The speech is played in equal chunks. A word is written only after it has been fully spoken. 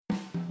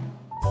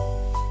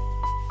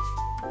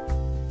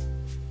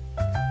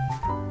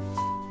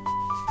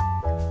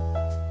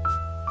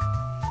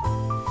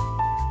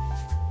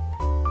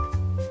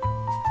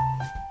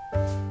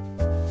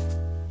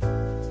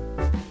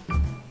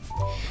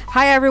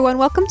Hi everyone,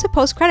 welcome to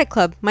Post Credit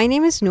Club. My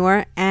name is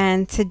Noor,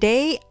 and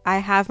today I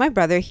have my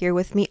brother here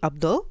with me,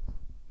 Abdul.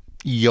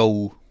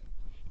 Yo.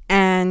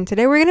 And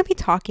today we're going to be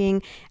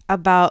talking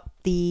about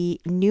the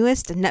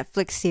newest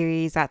Netflix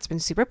series that's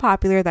been super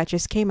popular that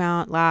just came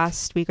out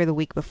last week or the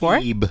week before.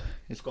 Phoebe.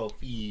 It's called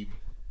Phoebe.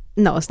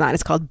 No, it's not.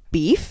 It's called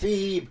Beef.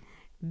 Phoebe.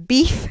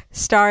 Beef,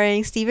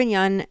 starring Steven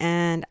Yeun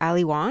and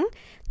Ali Wong.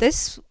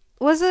 This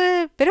was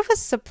a bit of a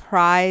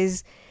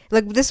surprise.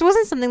 Like, this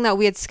wasn't something that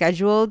we had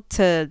scheduled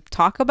to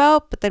talk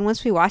about, but then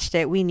once we watched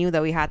it, we knew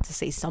that we had to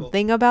say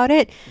something about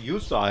it. You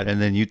saw it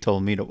and then you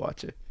told me to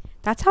watch it.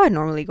 That's how it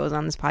normally goes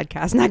on this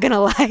podcast, not gonna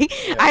lie.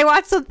 Yeah. I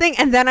watch something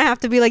and then I have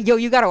to be like, yo,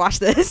 you gotta watch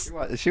this.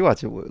 She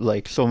watched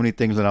like so many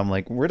things and I'm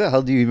like, where the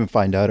hell do you even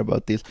find out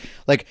about these?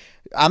 Like,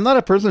 I'm not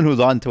a person who's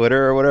on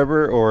Twitter or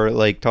whatever, or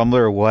like Tumblr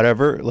or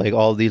whatever, like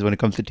all of these when it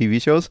comes to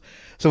TV shows.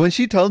 So when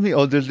she tells me,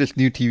 oh, there's this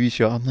new TV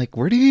show, I'm like,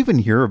 where do you even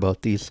hear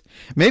about these?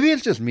 Maybe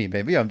it's just me.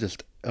 Maybe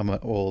I'm an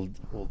old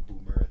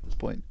boomer at this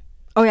point.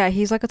 Oh yeah,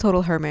 he's like a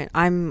total hermit.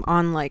 I'm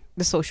on like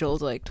the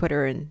socials, like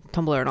Twitter and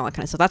Tumblr and all that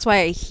kind of stuff. That's why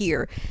I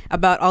hear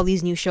about all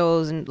these new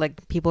shows and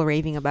like people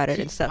raving about it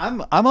and stuff.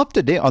 I'm up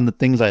to date on the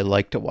things I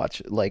like to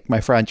watch, like my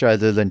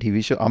franchises and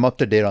TV shows. I'm up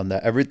to date on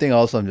that. Everything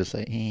else, I'm just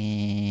like,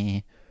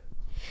 eh.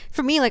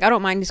 For me, like, I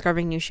don't mind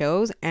discovering new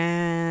shows,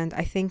 and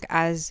I think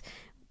as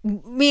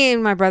me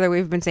and my brother,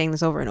 we've been saying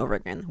this over and over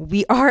again.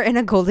 We are in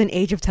a golden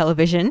age of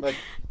television. Like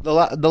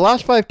the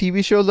last 5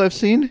 TV shows I've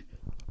seen,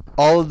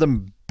 all of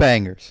them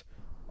bangers.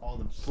 All of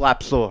them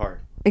slap so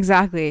hard.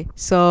 Exactly.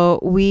 So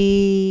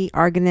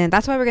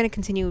that's why we're gonna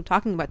continue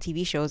talking about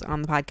TV shows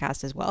on the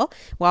podcast as well,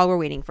 while we're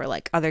waiting for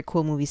like other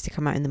cool movies to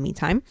come out in the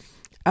meantime.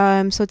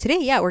 So today,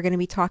 yeah, we're gonna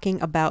be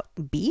talking about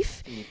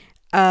Beef.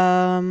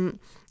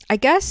 I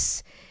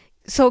guess.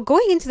 So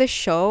going into the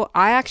show,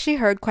 I actually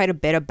heard quite a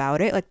bit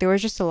about it. Like, there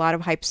was just a lot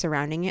of hype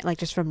surrounding it, like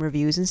just from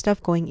reviews and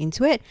stuff going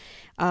into it.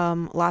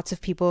 Lots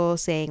of people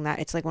saying that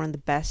it's like one of the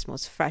best,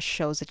 most fresh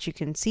shows that you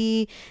can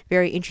see.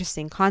 Very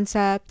interesting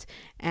concept.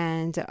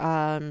 And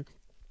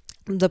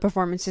the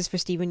performances for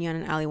Steven Yeun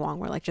and Ali Wong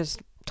were like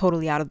just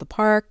totally out of the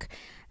park.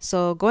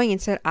 So going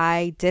into it,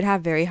 I did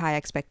have very high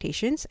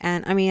expectations.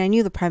 And I mean, I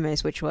knew the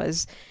premise, which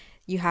was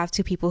you have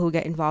 2 people who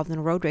get involved in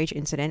a road rage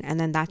incident, and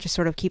then that just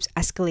sort of keeps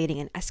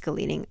escalating and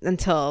escalating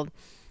until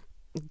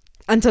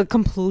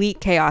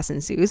complete chaos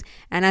ensues.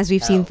 And as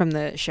we've seen from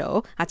the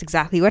show, that's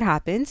exactly what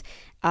happens.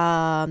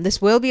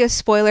 This will be a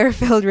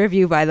spoiler-filled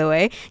review, by the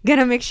way.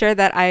 Gonna make sure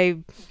that I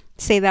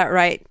say that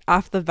right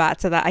off the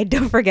bat so that I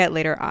don't forget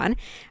later on.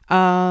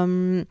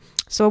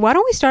 So why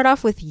don't we start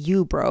off with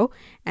you, bro?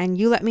 And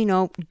you let me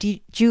know, did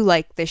you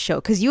like this show?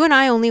 Because you and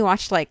I only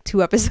watched like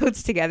 2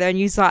 episodes together, and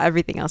you saw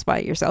everything else by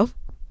yourself.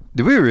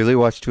 Did we really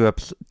watch 2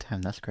 episodes?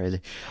 Damn, that's crazy.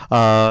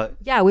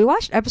 Yeah, we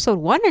watched episode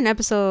 1 and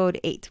episode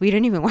 8. We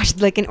didn't even watch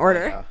like in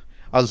order. Yeah.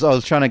 I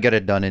was trying to get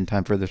it done in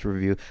time for this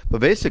review.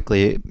 But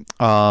basically, did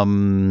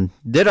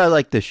I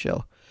like this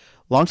show?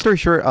 Long story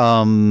short,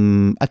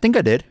 I think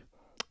I did.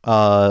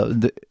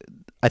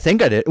 I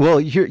think I did. Well,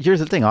 here's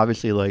the thing.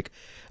 Obviously, like,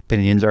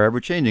 opinions are ever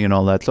changing and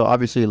all that. So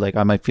obviously, like,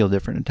 I might feel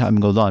different as time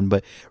goes on.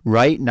 But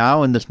right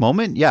now in this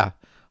moment, yeah,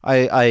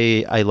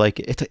 I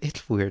like it.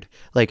 It's weird.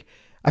 Like,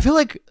 I feel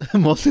like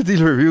most of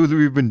these reviews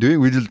we've been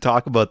doing, we just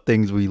talk about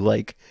things we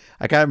like.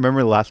 I can't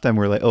remember the last time we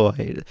were like, oh, I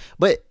hate it.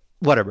 But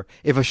whatever.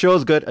 If a show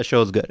is good, a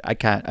show is good. I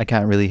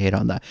can't really hate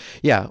on that.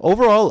 Yeah,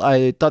 overall,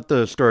 I thought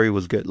the story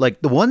was good.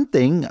 Like, the one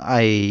thing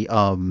I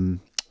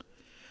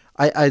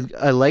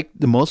like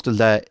the most is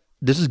that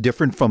this is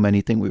different from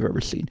anything we've ever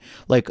seen.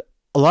 Like,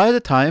 a lot of the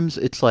times,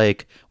 it's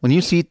like when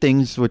you see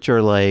things which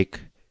are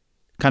like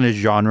kind of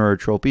genre or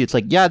tropey, it's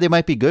like, yeah, they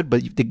might be good,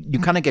 but you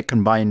kind of get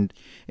combined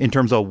in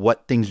terms of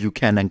what things you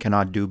can and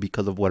cannot do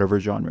because of whatever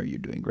genre you're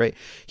doing, right?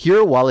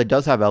 Here, while it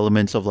does have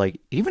elements of like,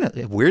 even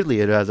weirdly,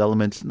 it has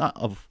elements not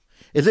of,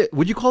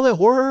 would you call it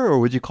horror, or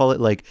would you call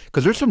it like,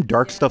 because there's some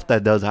dark stuff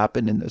that does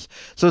happen in this.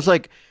 So it's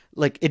like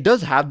it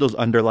does have those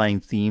underlying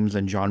themes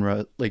and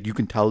genre, like you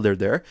can tell they're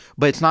there,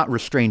 but it's not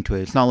restrained to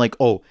it. It's not like,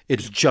 oh,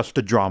 it's just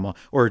a drama,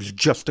 or it's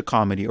just a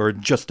comedy, or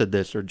just a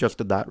this, or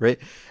just a that, right?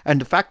 And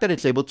the fact that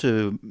it's able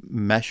to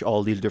mesh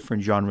all these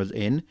different genres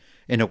in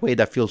a way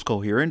that feels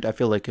coherent, I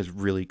feel like is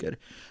really good.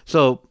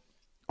 So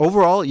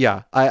overall,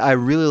 yeah, I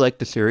really like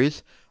the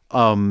series.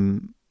 I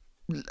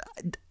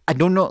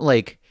don't know,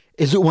 like,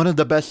 is it one of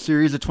the best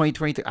series of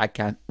 2023? I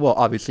can't. Well,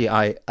 obviously,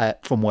 I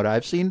from what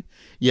I've seen,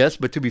 yes.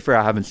 But to be fair,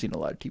 I haven't seen a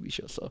lot of TV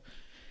shows, so,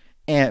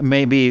 and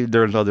maybe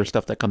there's other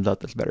stuff that comes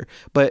out that's better.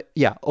 But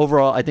yeah,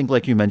 overall, I think,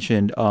 like you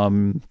mentioned,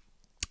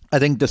 I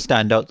think the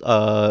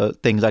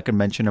standout things I can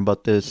mention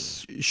about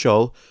this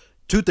show,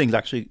 2 things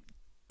actually,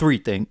 3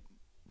 things,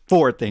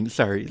 4 things.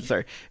 Sorry,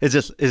 it's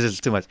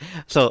just too much.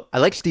 So I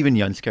like Steven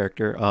Yeun's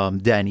character,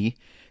 Danny,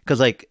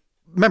 because like,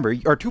 remember,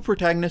 our 2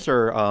 protagonists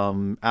are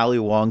Ali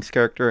Wong's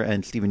character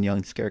and Steven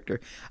Yeun's character.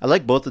 I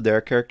like both of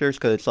their characters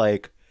because it's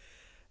like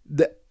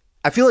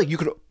I feel like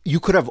you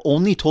could have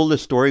only told a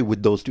story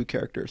with those two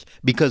characters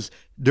because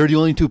they're the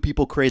only two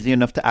people crazy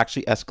enough to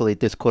actually escalate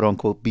this quote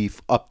unquote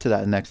beef up to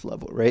that next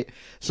level, right?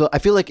 So I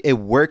feel like it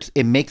works.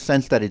 It makes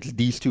sense that it's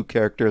these two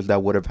characters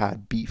that would have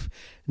had beef.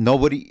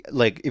 Nobody,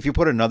 like, if you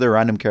put another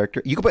random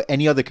character, you could put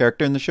any other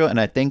character in the show, and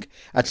I think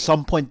at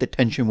some point the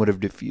tension would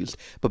have diffused.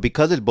 But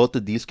because it's both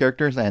of these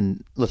characters,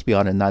 and let's be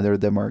honest, neither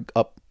of them are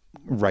up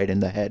right in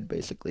the head,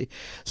 basically.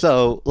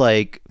 So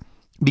like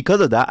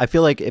because of that, I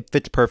feel like it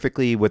fits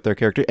perfectly with their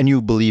character, and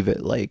you believe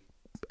it. Like,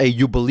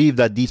 you believe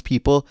that these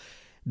people,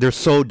 they're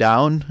so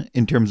down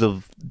in terms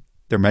of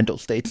their mental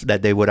states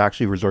that they would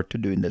actually resort to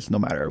doing this, no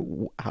matter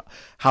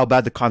how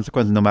bad the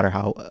consequences, no matter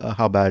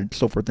how bad,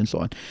 so forth and so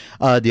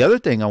on. The other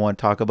thing I want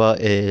to talk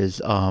about is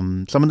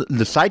some of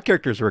the side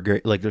characters were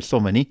great. Like, there's so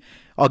many.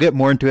 I'll get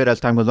more into it as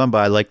time goes on, but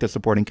I like the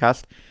supporting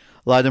cast.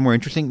 A lot of them were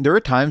interesting. There are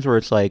times where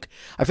it's like,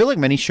 I feel like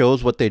many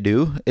shows, what they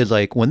do is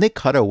like when they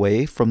cut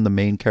away from the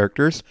main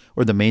characters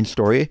or the main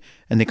story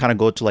and they kind of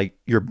go to like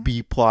your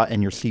B plot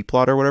and your C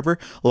plot or whatever,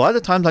 a lot of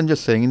the times I'm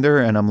just sitting there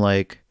and I'm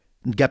like,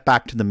 get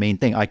back to the main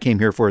thing. I came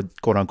here for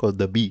quote unquote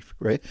the beef,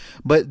 right?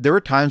 But there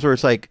were times where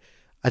it's like,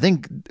 I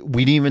think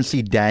we didn't even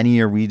see Danny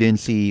or we didn't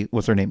see,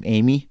 what's her name,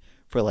 Amy,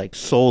 for like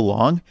so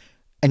long.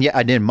 And yet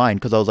I didn't mind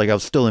because I was like, I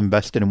was still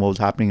invested in what was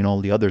happening in all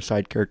the other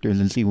side characters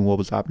and seeing what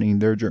was happening in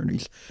their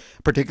journeys,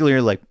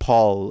 particularly like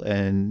Paul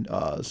and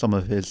some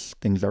of his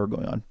things that were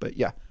going on. But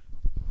yeah.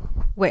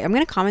 Wait, I'm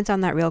going to comment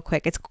on that real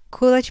quick. It's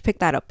cool that you picked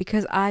that up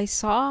because I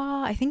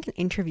saw, I think, an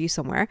interview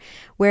somewhere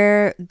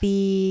where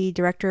the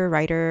director,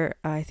 writer,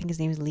 I think his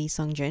name is Lee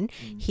Sung-jin,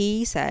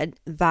 he said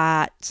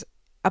that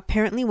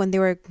apparently when they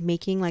were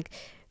making like,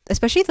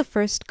 especially the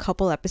first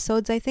couple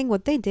episodes, I think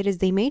what they did is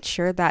they made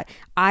sure that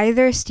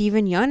either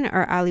Steven Yeun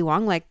or Ali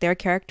Wong, like their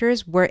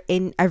characters, were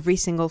in every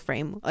single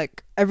frame,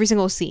 like every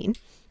single scene.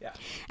 Yeah.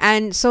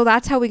 And so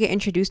that's how we get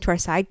introduced to our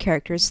side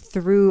characters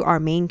through our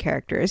main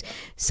characters.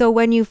 So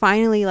when you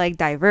finally like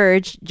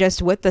diverge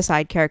just with the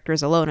side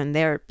characters alone and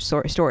their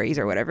stories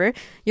or whatever,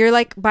 you're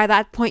like, by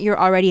that point, you're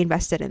already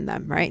invested in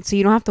them, right? So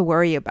you don't have to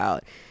worry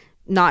about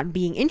not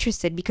being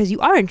interested because you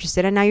are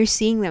interested and now you're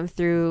seeing them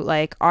through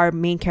like our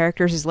main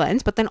characters'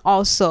 lens, but then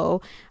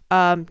also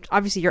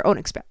obviously your own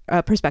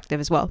perspective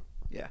as well.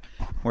 Yeah.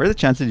 What are the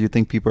chances you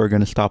think people are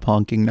going to stop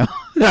honking now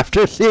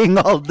after seeing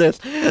all this?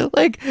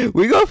 Like,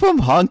 we go from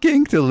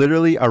honking to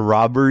literally a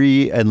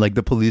robbery and like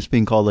the police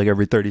being called like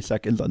every 30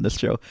 seconds on this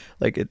show.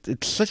 Like,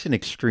 it's such an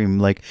extreme,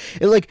 like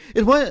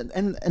it went,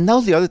 and that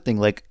was the other thing.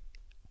 Like,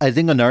 I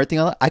think another thing,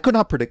 I could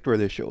not predict where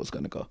this show was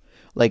going to go.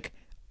 Like,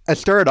 I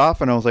started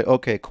off and I was like,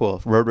 okay,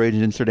 cool. Road rage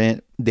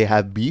incident, they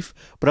have beef.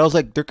 But I was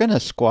like, they're going to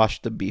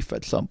squash the beef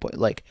at some point.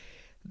 Like,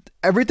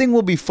 everything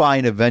will be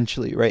fine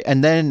eventually, right?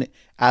 And then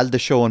as the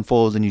show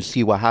unfolds and you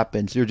see what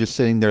happens, you're just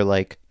sitting there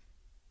like,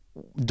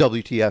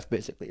 WTF,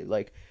 basically.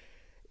 Like,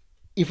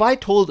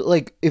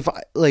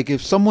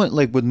 if someone,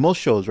 like with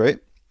most shows, right?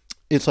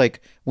 It's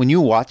like when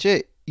you watch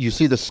it, you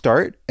see the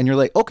start and you're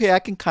like, okay, I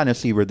can kind of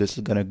see where this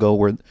is going to go,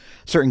 where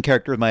certain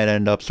characters might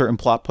end up, certain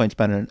plot points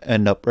might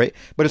end up, right?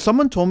 But if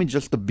someone told me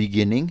just the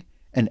beginning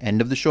and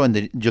end of the show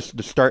and just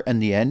the start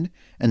and the end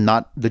and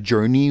not the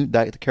journey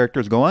that the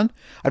characters go on,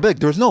 I'd be like,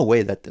 there's no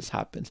way that this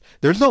happens.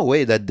 There's no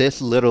way that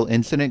this little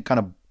incident kind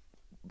of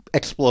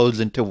explodes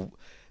into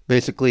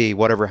basically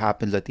whatever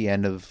happens at the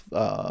end of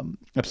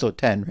episode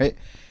 10, right?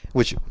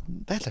 Which,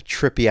 that's a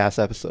trippy ass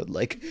episode.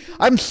 Like,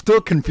 I'm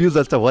still confused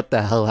as to what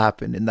the hell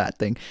happened in that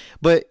thing.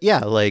 But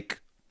yeah, like,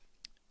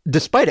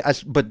 despite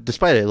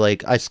it,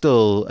 like, I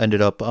still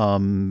ended up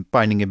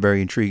finding it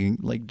very intriguing.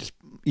 Like, just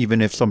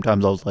even if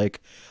sometimes I was like,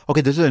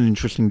 okay, this is an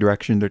interesting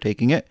direction they're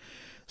taking it.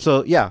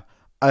 So yeah,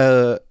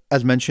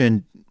 as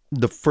mentioned,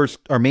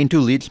 our main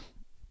two leads,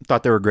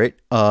 thought they were great.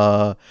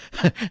 I'm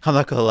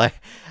not gonna lie,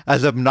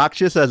 as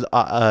obnoxious as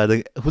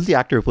who's the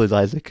actor who plays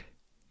Isaac?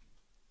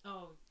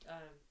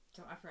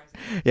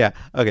 Yeah,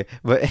 okay,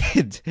 but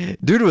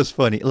dude was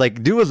funny.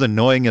 Like, dude was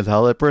annoying as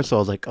hell at first, so I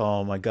was like,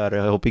 oh my god,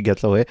 I hope he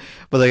gets away.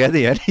 But like at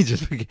the end, he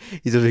just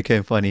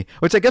became funny,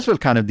 which I guess was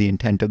kind of the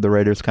intent of the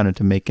writers, kind of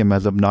to make him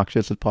as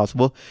obnoxious as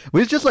possible. But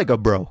he's just like a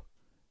bro.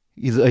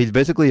 He's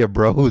basically a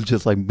bro who's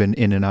just like been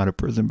in and out of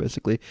prison,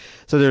 basically.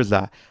 So there's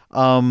that.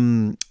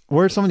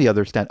 Where are some of the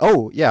other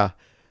Oh yeah,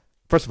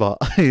 first of all,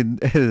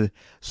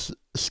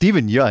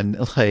 Steven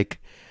Yeun, like,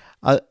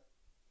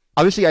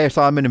 obviously, I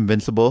saw him in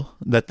Invincible.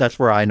 That's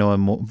where I know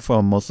him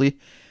from mostly.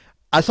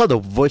 I saw the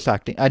voice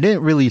acting. I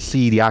didn't really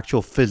see the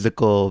actual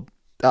physical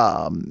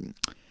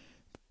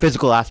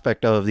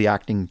aspect of the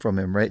acting from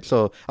him, right?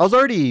 So I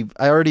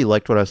already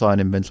liked what I saw in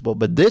Invincible,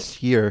 but this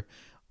here,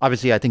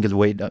 obviously, I think is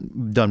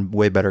done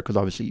way better because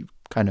obviously,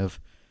 kind of,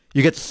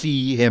 you get to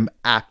see him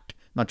act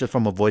not just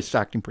from a voice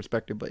acting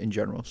perspective, but in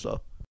general.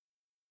 So.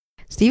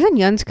 Steven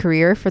Yeun's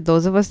career, for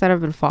those of us that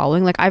have been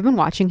following, like I've been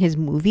watching his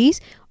movies.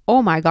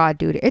 Oh my god,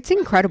 dude, it's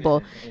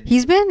incredible.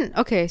 He's been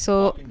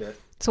so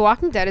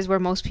Walking Dead is where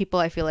most people,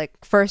 I feel like,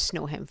 first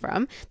know him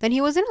from. Then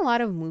he was in a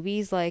lot of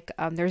movies, like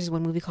there's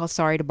one movie called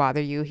Sorry to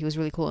Bother You. He was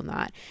really cool in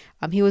that.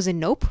 He was in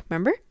Nope,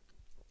 remember?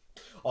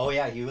 Oh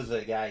yeah, he was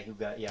a guy who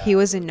got He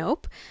was in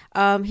Nope.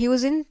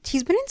 He's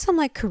been in some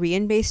like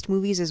Korean based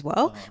movies as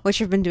well, which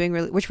have been doing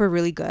which were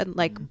really good,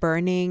 like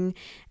Burning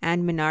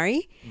and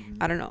Minari.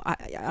 I don't know.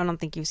 I don't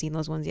think you've seen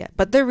those ones yet,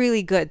 but they're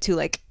really good too.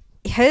 Like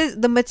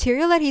the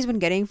material that he's been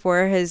getting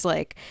for his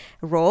like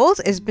roles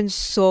has been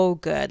so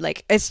good.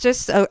 Like it's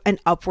just an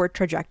upward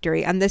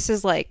trajectory, and this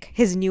is like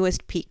his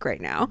newest peak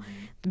right now.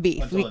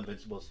 Beef. Until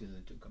Invincible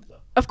season 2 comes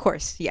out. Of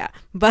course, yeah.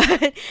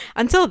 But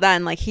until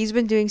then, like he's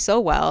been doing so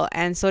well,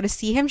 and so to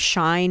see him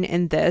shine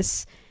in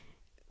this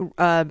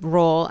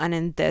role and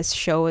in this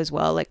show as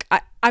well, like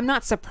I'm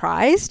not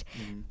surprised,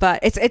 but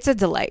it's a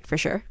delight for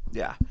sure.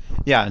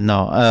 Yeah,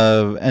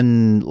 no.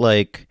 And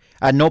like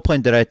at no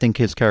point did I think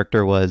his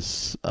character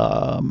was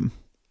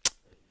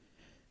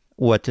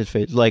what's his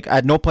face? Like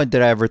at no point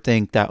did I ever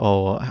think that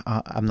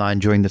I'm not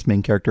enjoying this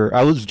main character.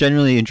 I was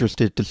genuinely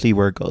interested to see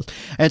where it goes.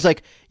 And it's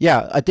like,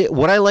 yeah, I think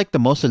what I like the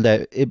most is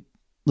that it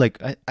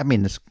like I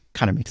mean this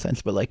kind of makes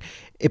sense, but like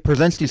it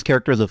presents these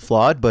characters as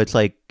flawed, but it's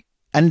like,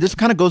 and this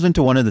kind of goes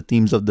into one of the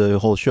themes of the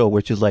whole show,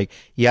 which is like,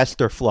 yes,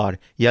 they're flawed.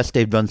 Yes,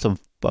 they've done some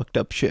fucked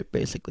up shit,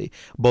 basically,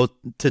 both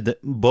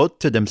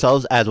to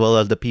themselves as well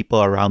as the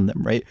people around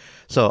them, right?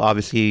 So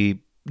obviously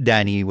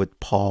Danny with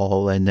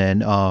Paul, and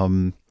then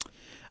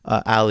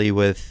Ali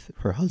with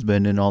her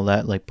husband and all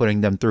that, like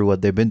putting them through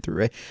what they've been through,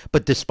 right?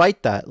 But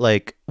despite that,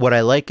 like what I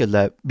like is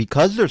that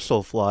because they're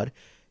so flawed,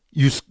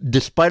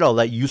 despite all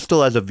that, you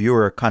still as a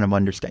viewer kind of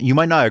understand. You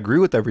might not agree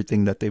with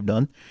everything that they've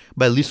done,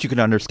 but at least you can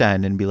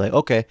understand and be like,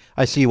 okay,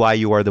 I see why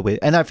you are the way.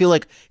 And I feel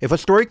like if a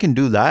story can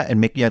do that and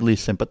make you at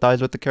least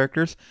sympathize with the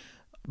characters,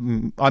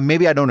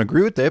 maybe I don't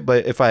agree with it,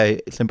 but if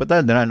I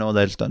sympathize, then I know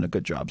that it's done a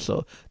good job.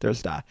 So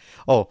there's that.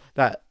 Oh,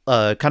 that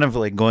kind of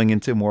like going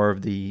into more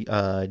of the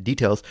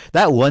details.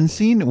 That one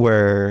scene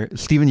where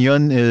Steven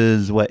Yeun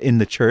is in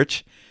the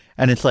church,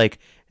 and it's like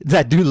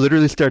that dude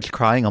literally starts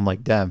crying. I'm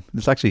like, damn,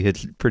 this actually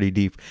hits pretty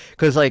deep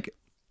because like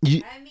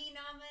Emmy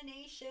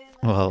nomination.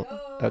 Well,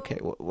 okay,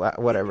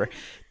 whatever.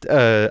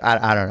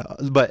 I don't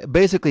know, but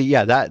basically,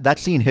 yeah, that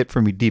scene hit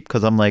for me deep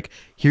because I'm like,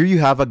 here you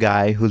have a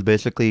guy who's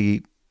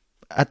basically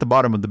at the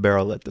bottom of the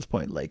barrel at this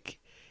point. Like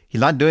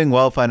he's not doing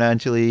well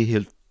financially.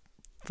 His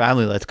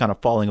family that's kind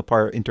of falling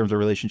apart in terms of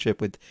relationship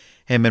with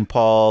him and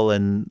Paul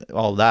and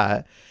all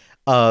that.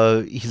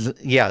 He's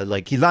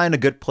not in a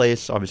good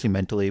place, obviously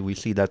mentally. We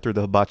see that through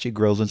the hibachi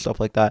grills and stuff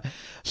like that.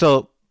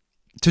 So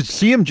to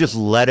see him just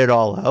let it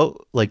all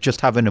out, like just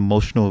have an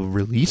emotional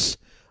release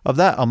of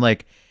that, I'm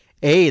like,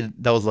 A,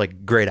 that was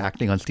like great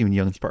acting on Steven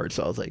Yeun's part.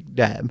 So I was like,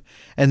 damn.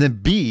 And then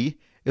B,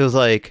 it was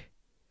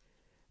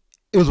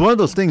one of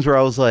those things where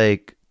I was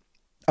like,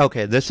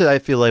 okay, this is, I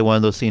feel like one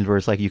of those scenes where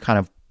it's like you kind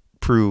of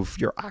prove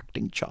your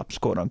acting chops,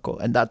 quote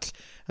unquote. And that's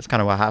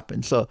kind of what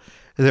happened. So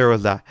there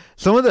was that.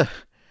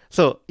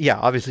 So yeah,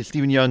 obviously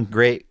Steven Yeun,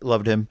 great,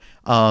 loved him.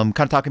 Kind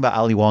of talking about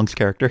Ali Wong's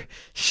character.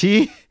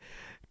 She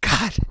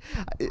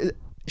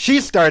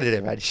started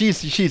it, man. She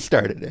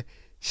started it.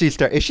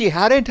 If she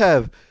hadn't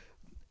have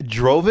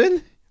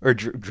driven,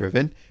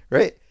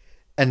 right?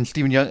 And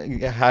Steven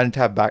Yeun hadn't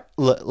have back,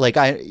 like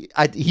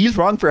he's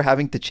wrong for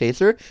having to chase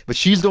her, but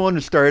she's the one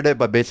who started it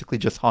by basically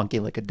just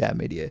honking like a damn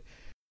idiot.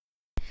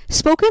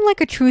 Spoken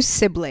like a true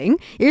sibling.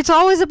 It's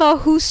always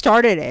about who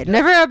started it,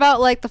 never about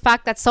like the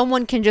fact that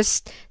someone can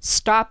just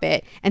stop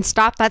it and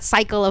stop that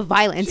cycle of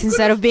violence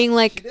instead of being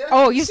like,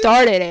 oh, you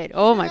started it.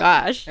 Oh my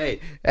gosh.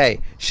 Hey,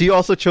 she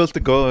also chose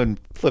to go and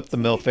flip the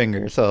middle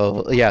finger.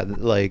 So yeah,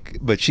 like,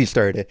 but she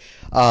started it.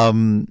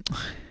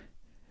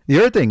 The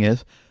other thing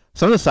is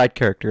some of the side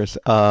characters.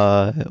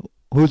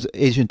 Who's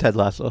Asian Ted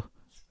Lasso?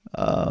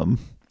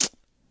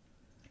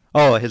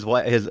 His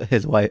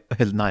wife,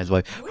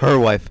 her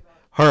wife.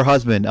 Her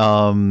husband,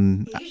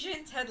 Asian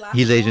Ted Lasso.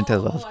 He's Asian Ted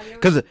Lasso.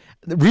 Because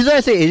the reason I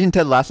say Asian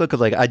Ted Lasso, because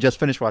like I just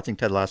finished watching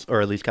Ted Lasso, or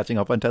at least catching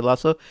up on Ted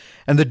Lasso,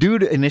 and the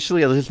dude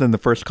initially, at least in the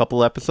first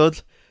couple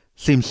episodes,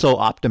 seemed so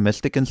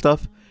optimistic and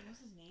stuff.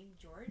 What's his name?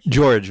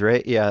 George,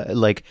 right? Yeah,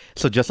 like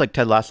so, just like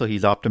Ted Lasso,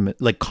 he's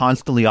like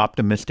constantly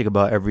optimistic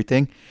about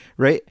everything,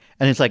 right?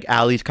 And it's like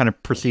Ali's kind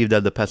of perceived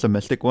as the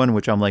pessimistic one,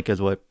 which I'm like is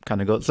what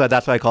kind of goes. So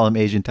that's why I call him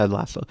Asian Ted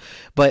Lasso,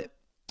 but.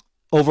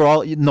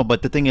 Overall, no,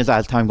 but the thing is,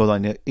 as time goes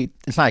on,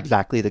 it's not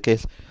exactly the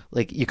case.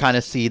 Like, you kind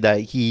of see that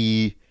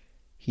he's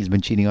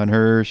been cheating on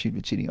her, she's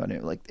been cheating on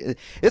him. Like,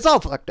 it's all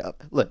fucked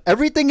up. Look,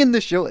 everything in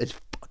this show is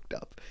fucked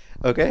up,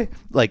 okay?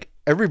 Like,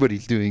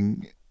 everybody's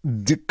doing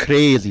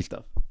crazy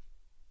stuff.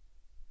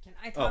 Can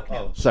I talk now?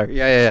 Oh, sorry.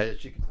 Yeah.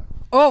 She can talk.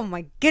 Oh,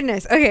 my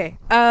goodness. Okay.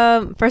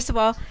 First of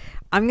all,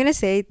 I'm going to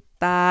say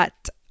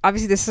that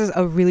obviously this is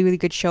a really, really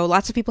good show.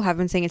 Lots of people have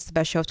been saying it's the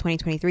best show of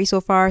 2023 so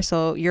far,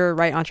 so you're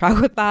right on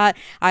track with that.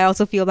 I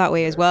also feel that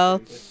way as well.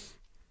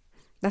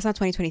 That's not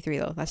 2023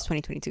 though. That's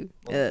 2022.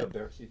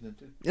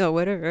 Oh,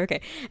 whatever.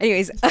 Okay.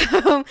 Anyways, I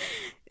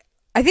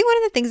think one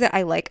of the things that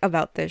I like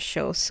about this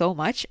show so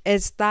much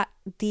is that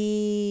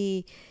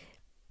the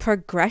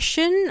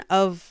progression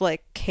of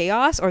like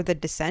chaos or the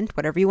descent,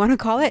 whatever you want to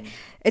call it,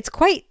 it's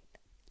quite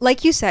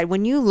like you said,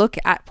 when you look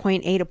at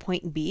point A to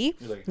point B,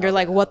 you're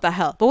like, what the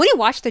hell? But when you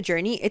watch the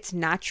journey, it's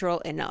natural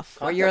enough.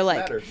 Where you're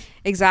like,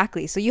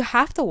 exactly. So you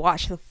have to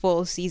watch the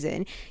full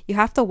season. You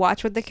have to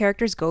watch what the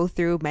characters go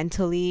through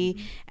mentally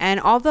and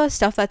all the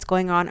stuff that's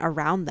going on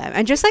around them.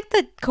 And just like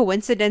the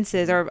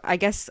coincidences or I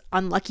guess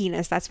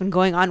unluckiness that's been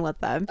going on with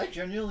them. I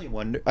genuinely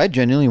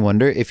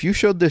wonder if you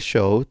showed this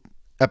show,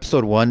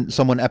 episode 1,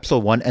 someone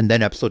episode 1 and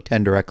then episode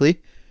 10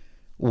 directly,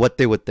 what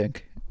they would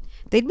think.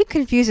 They'd be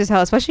confused as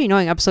hell, especially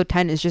knowing episode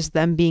 10 is just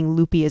them being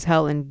loopy as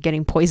hell and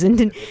getting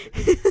poisoned and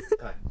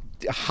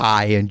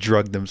high and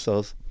drug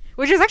themselves.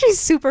 Which is actually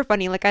super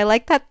funny. Like, I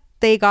like that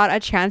they got a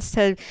chance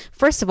to,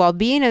 first of all,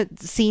 be in a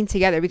scene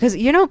together because,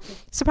 you know,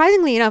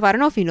 surprisingly enough, I don't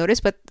know if you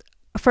noticed, but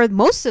for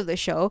most of the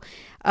show,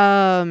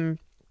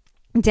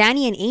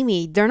 Danny and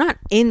Amy, they're not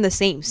in the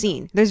same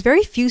scene. There's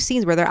very few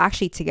scenes where they're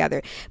actually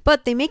together,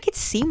 but they make it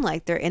seem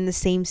like they're in the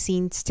same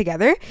scenes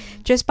together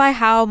just by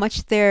how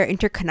much they're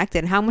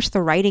interconnected and how much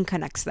the writing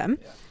connects them.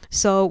 Yeah.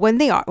 So when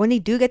they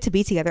do get to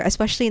be together,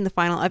 especially in the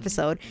final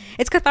episode,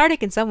 it's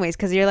cathartic in some ways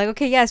because you're like,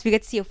 okay, yes, we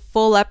get to see a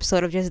full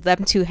episode of just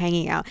them two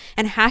hanging out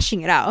and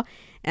hashing it out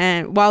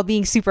and while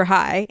being super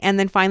high and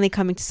then finally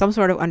coming to some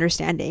sort of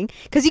understanding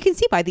because you can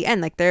see by the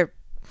end, like they're,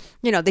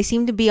 you know, they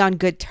seem to be on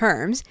good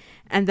terms.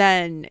 And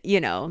then, you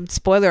know,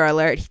 spoiler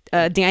alert,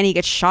 Danny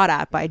gets shot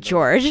at by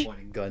George.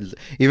 Guns.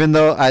 Even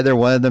though either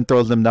one of them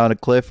throws them down a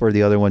cliff or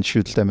the other one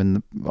shoots them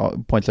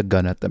and points a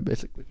gun at them,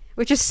 basically.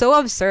 Which is so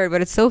absurd,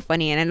 but it's so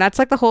funny. And that's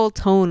like the whole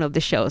tone of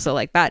the show. So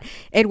like that,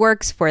 it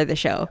works for the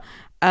show.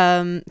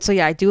 So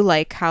yeah, I do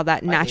like how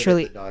that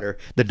naturally...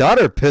 The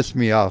daughter pissed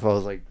me off. I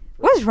was like...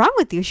 What's wrong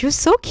with you? She was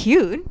so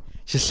cute.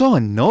 She's so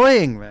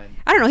annoying, man.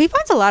 I don't know. He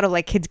finds a lot of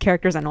like kids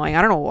characters annoying.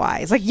 I don't know why.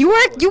 It's like you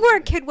were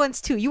a kid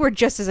once too. You were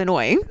just as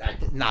annoying.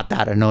 Not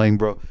that annoying,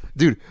 bro.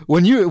 Dude,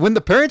 when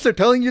the parents are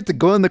telling you to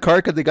go in the car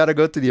because they gotta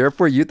go to the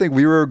airport, you think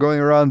we were going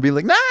around being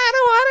like, nah, I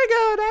don't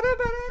want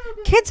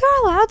to go. Kids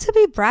are allowed to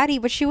be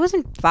bratty, but she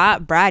wasn't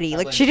that bratty.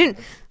 Like she didn't.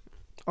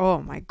 Oh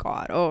my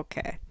god.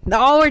 Okay.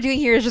 All we're doing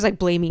here is just like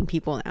blaming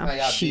people now. I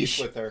got beef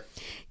with her.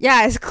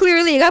 Yeah, it's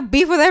clearly you got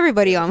beef with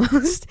everybody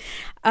almost.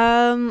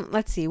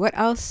 Let's see. What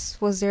else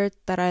was there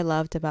that I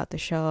loved about the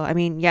show? I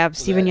mean, yeah,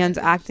 Steven Yeun's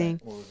acting.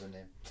 What was her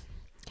name?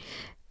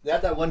 They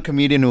had that one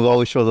comedian who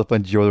always shows up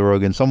on Joe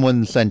Rogan.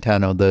 Someone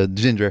Santano, the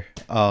ginger.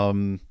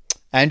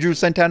 Andrew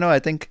Santano, I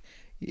think.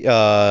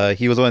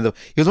 He was one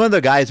of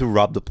the guys who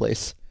robbed the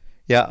place.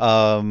 Yeah.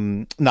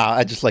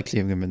 I just like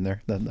seeing him in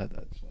there.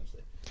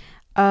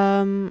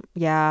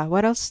 Yeah,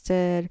 what else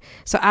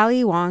so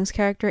Ali Wong's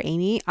character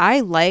Amy,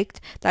 I liked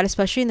that,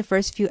 especially in the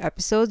first few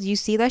episodes you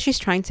see that she's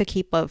trying to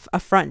keep a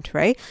front,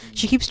 right?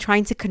 She keeps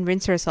trying to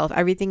convince herself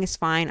everything is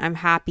fine, I'm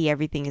happy,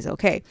 everything is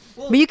okay.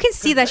 But you can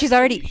see that she's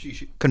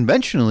already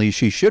conventionally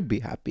she should be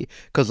happy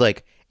because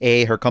like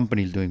A, her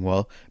company's doing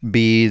well,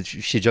 B,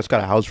 she just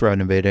got a house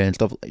renovated and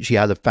stuff, she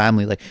has a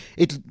family. Like,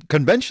 it's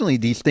conventionally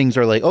these things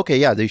are like, okay,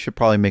 yeah, they should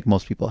probably make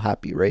most people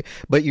happy, right?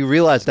 But you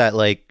realize that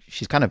like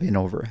she's kind of in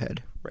over her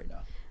head right now.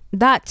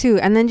 That too,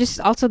 and then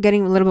just also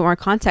getting a little bit more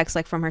context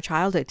like from her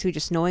childhood too,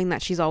 just knowing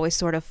that she's always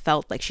sort of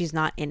felt like she's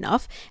not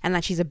enough and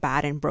that she's a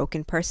bad and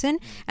broken person,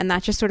 and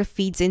that just sort of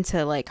feeds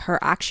into like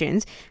her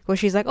actions where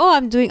she's like, oh,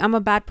 I'm a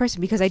bad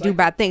person because I do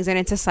bad things, and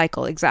it's a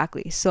cycle.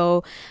 Exactly.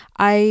 So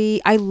I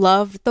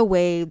love the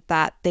way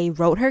that they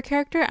wrote her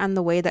character and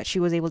the way that she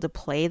was able to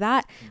play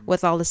that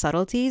with all the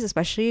subtleties,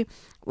 especially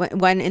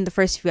when in the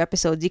first few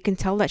episodes you can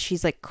tell that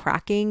she's like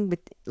cracking with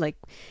like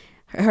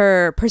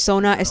her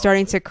persona is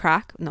starting to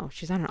crack. No,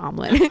 she's not an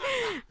omelet.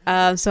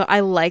 So I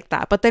like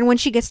that. But then when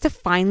she gets to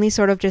finally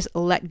sort of just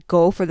let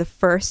go for the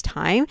first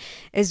time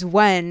is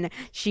when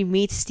she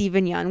meets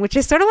Steven Yeun, which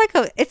is sort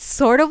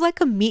of like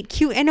a meet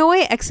cute in a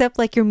way, except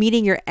like you're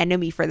meeting your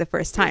enemy for the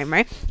first time,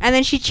 right? And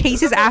then she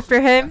chases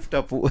after him.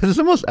 This is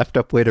the most effed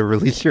up way to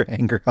release your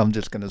anger, I'm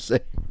just gonna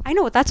say. I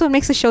know, that's what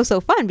makes the show so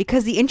fun,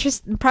 because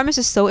the premise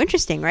is so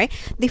interesting, right?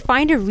 They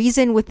find a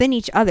reason within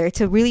each other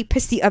to really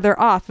piss the other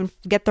off and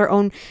get their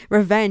own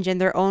revenge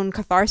and their own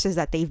catharsis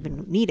that they've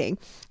been needing.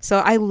 So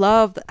I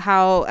love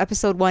how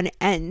episode 1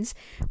 ends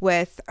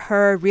with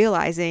her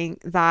realizing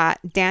that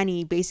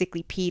Danny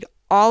basically peed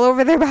all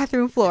over their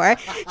bathroom floor.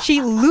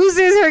 She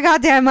loses her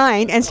goddamn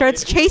mind and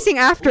starts chasing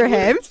after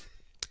him.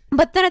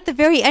 But then at the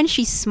very end,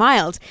 she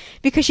smiled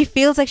because she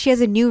feels like she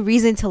has a new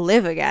reason to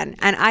live again.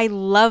 And I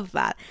love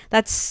that.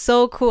 That's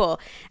so cool.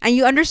 And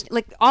you understand,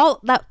 like,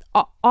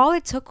 all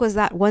it took was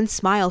that one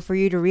smile for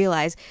you to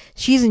realize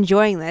she's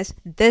enjoying this.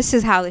 This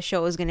is how the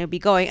show is going to be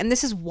going. And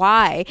this is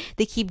why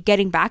they keep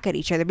getting back at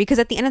each other. Because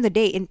at the end of the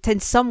day, in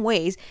some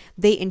ways,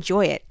 they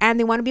enjoy it. And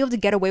they want to be able to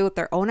get away with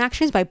their own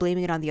actions by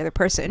blaming it on the other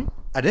person.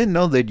 I didn't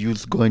know they'd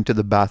use going to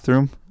the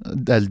bathroom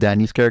as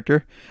Danny's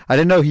character. I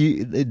didn't know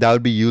that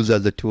would be used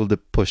as a tool to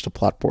push the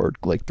plot forward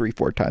like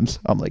 3-4 times.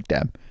 I'm like,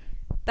 damn.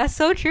 That's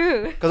so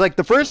true. Because like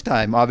the first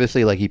time,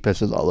 obviously, like he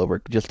pisses all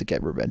over just to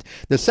get revenge.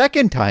 The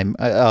second time,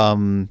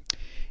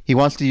 he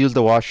wants to use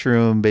the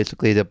washroom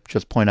basically to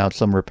just point out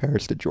some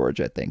repairs to George,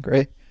 I think,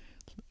 right?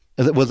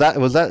 Was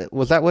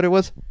that what it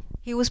was?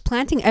 He was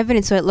planting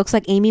evidence so it looks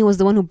like Amy was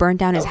the one who burned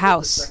down his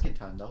house. The second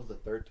time. That was the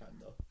third time,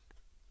 though.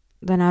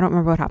 Then I don't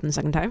remember what happened the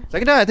second time.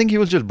 Second time, I think he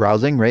was just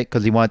browsing, right?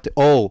 Because he wanted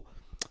to.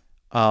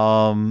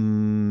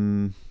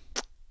 Um,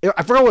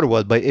 I forgot what it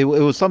was, but it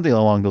was something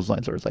along those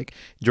lines. Where it's like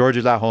George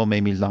is at home,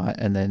 Amy's not,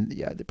 and then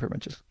yeah, they pretty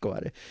much just go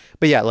at it.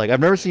 But yeah, like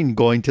I've never seen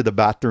going to the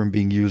bathroom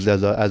being used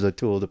as a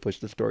tool to push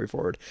the story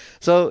forward.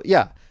 So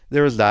yeah,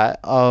 there was that.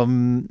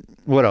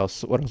 What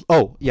else? What else?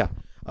 Oh yeah.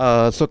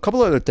 So a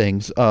couple other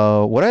things.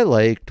 What I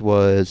liked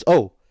was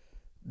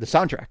the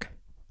soundtrack.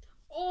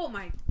 Oh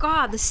my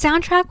god, the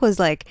soundtrack was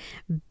like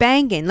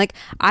banging. Like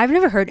I've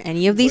never heard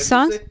any of these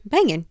songs.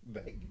 Banging.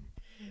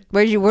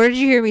 Where did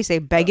you hear me say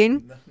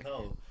begging?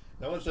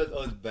 No one says,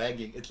 it's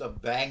banging. It's a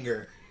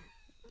banger.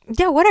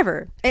 Yeah,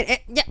 whatever.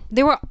 Yeah,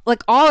 they were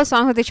like all the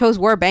songs that they chose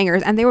were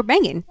bangers, and they were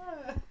banging.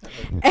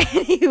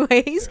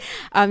 Anyways,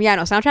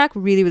 soundtrack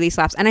really, really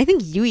slaps. And I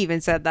think you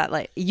even said that,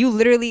 like, you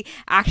literally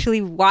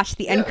actually watched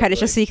the end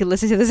credits just so you could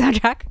listen to the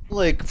soundtrack.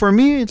 Like, for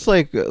me, it's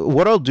like,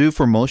 what I'll do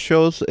for most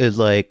shows is,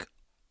 like,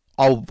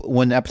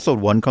 when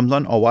episode 1 comes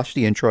on, I'll watch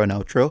the intro and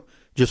outro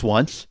just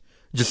once,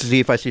 just to see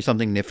if I see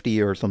something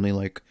nifty or something,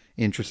 like,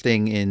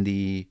 interesting in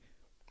the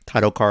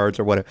title cards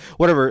or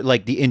whatever,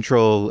 like the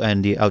intro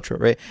and the outro,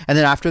 right? And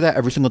then after that,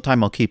 every single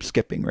time I'll keep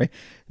skipping, right?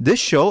 This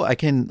show, I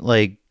can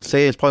like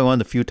say it's probably one of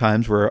the few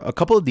times where a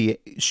couple of the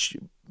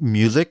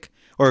music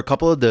or a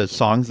couple of the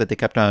songs that they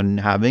kept on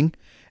having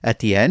at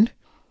the end,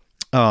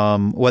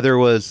 whether it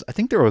was, I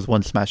think there was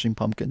one Smashing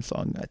Pumpkins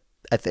song,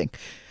 I think,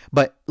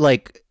 but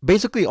like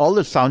basically all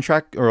the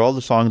soundtrack or all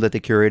the songs that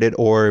they curated,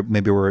 or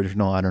maybe were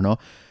original, I don't know,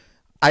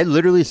 I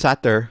literally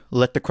sat there,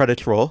 let the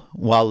credits roll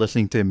while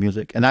listening to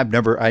music. And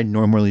I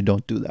normally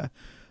don't do that.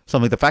 So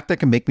I'm like, the fact that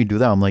can make me do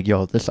that, I'm like,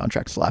 yo, this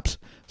soundtrack slaps.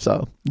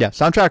 So yeah,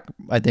 soundtrack,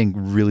 I think,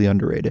 really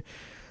underrated.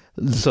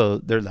 So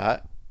there's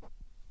that.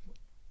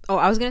 Oh,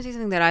 I was going to say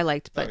something that I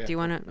liked, but do you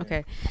want to?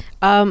 Okay.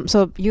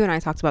 So you and I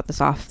talked about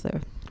this off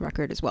the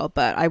record as well,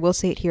 but I will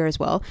say it here as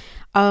well.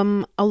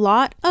 A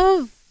lot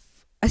of,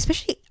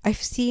 especially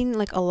I've seen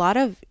like a lot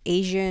of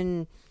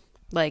Asian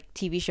like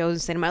TV shows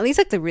and cinema, at least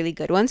like the really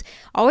good ones,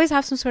 always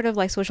have some sort of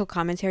like social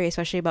commentary,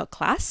 especially about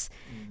class.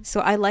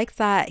 So I like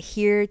that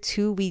here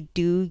too we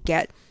do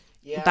get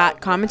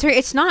that commentary.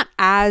 It's not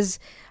as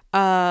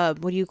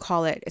what do you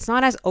call it? It's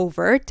not as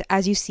overt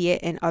as you see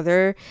it in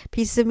other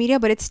pieces of media,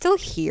 but it's still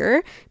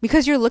here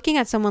because you're looking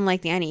at someone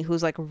like Danny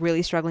who's like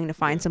really struggling to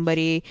find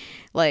somebody,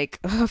 like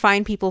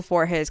find people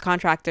for his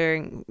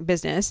contracting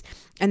business,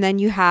 and then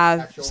you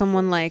have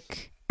someone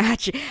like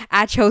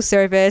Acho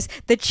Service,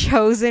 the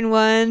Chosen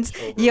Ones,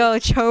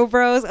 Cho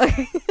Bros.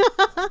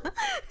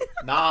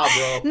 Nah,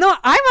 bro. No,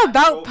 I'm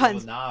about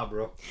puns. Nah,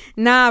 bro.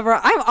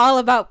 I'm all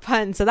about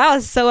puns. So that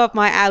was so up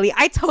my alley.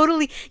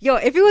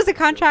 If he was a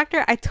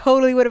contractor, I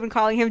totally would have been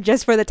calling him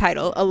just for the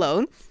title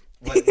alone.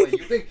 What,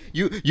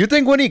 you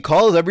think when he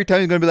calls every time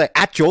he's gonna be like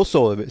Acho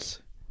Service?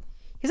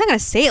 He's not gonna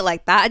say it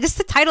like that. Just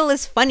the title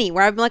is funny.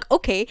 Where I'm like,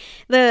 okay,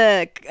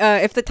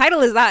 if the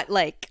title is that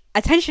like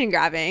attention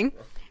grabbing,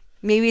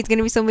 maybe it's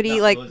gonna be somebody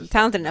like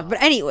talented enough.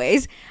 But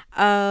anyways,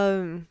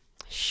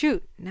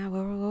 shoot. Now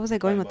where was I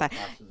going with that?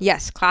 Classism.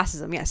 Yes,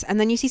 classism. Yes, and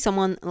then you see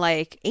someone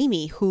like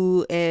Amy,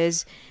 who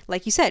is,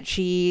 like you said,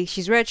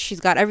 she's rich, she's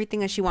got everything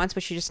that she wants,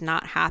 but she's just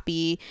not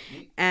happy.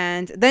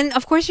 And then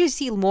of course you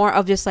see more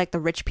of just like the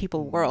rich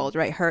people world,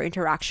 right? Her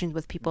interactions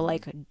with people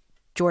like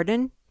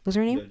Jordan was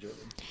her name. Yeah, Jordan.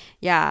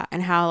 Yeah,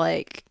 and how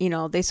like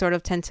they sort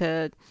of tend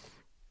to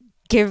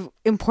give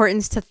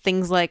importance to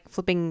things like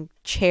flipping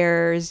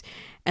chairs.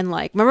 And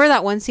like, remember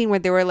that one scene where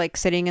they were like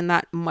sitting in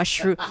that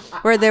mushroom,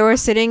 where they were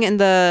sitting in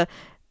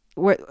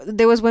where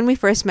there was when we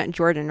first met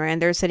Jordan, right?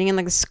 And they were sitting in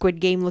like a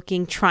Squid Game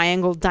looking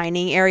triangle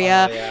dining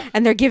area,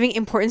 and they're giving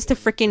importance to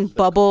freaking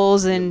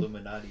bubbles and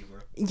Illuminati,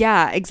 bro.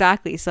 Yeah,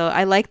 exactly. So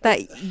I like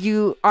that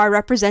you are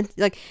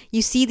like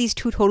you see these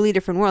two totally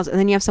different worlds, and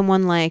then you have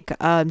someone like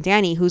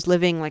Danny who's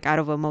living like out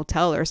of a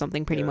motel or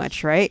something, pretty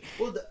much, right?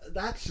 Well,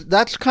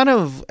 that's kind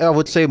of, I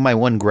would say, my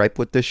one gripe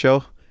with this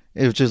show.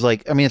 It's just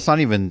like, I mean, it's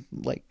not even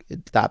like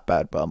it's that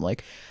bad, but I'm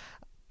like,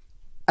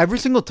 every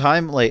single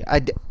time, like,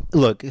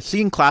 look,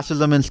 seeing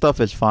classism and stuff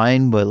is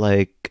fine, but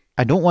like,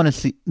 I don't want to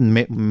see,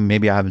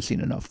 maybe I haven't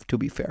seen enough, to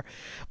be fair,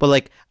 but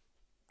like,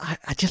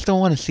 I just don't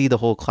want to see the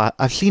whole class.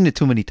 I've seen it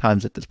too many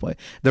times at this point.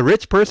 The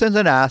rich person's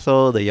an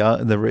asshole.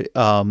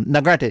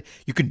 Now granted,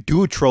 you can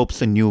do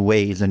tropes in new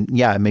ways, and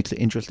yeah, it makes it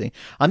interesting.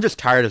 I'm just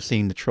tired of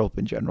seeing the trope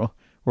in general,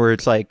 where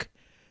it's like,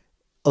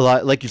 a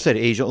lot, like you said,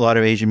 a lot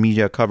of Asian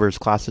media covers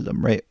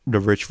classism, right? The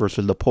rich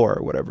versus the poor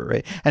or whatever,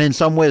 right? And in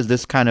some ways,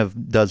 this kind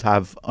of does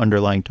have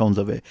underlying tones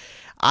of it.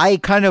 I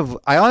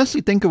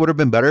honestly think it would have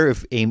been better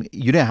if you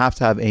didn't have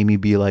to have Amy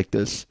be like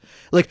this.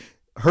 Like,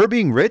 her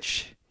being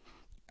rich,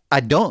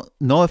 I don't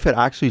know if it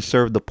actually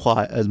served the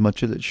plot as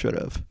much as it should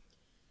have.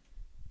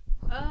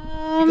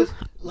 Because,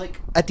 like,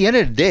 at the end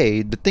of the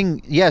day, the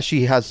thing, yeah,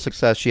 she has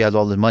success, she has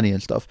all the money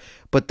and stuff,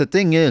 but the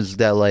thing is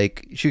that,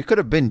 like, she could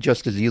have been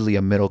just as easily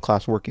a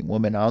middle-class working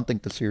woman. I don't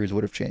think the series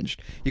would have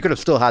changed. You could have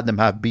still had them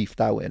have beef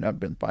that way, and I've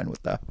been fine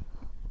with that.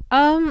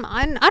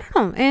 I don't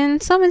know. In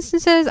some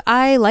instances,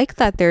 I like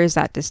that there is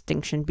that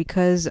distinction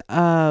because,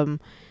 for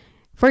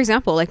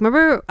example, like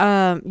remember,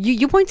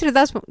 you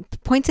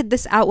pointed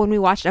this out when we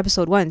watched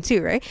episode 1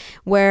 too, right?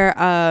 Where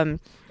I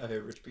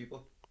hate rich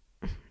people.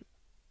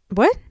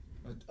 What?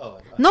 Oh,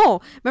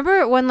 No,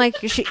 remember when like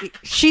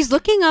she's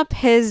looking up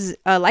his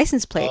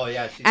license plate,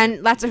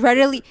 and that's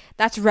readily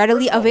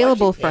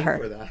available for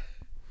her.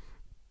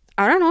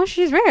 I don't know.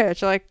 She's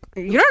rich. Like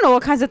you don't know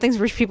what kinds of things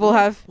rich people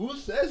have. Who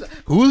says?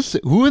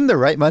 Who in the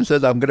right mind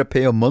says I'm gonna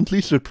pay a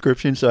monthly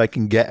subscription so I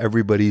can get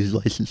everybody's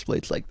license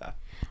plates like that?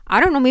 I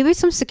don't know. Maybe it's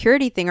some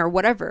security thing or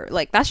whatever.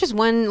 Like that's just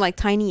one like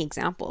tiny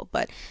example,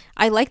 but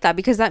I like that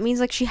because that means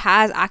like she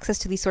has access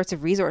to these sorts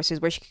of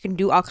resources where she can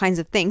do all kinds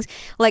of things.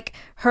 Like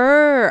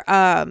her,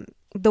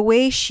 the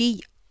way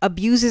she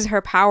abuses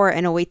her power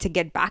in a way to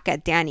get back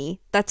at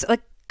Danny. That's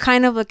like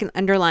kind of like an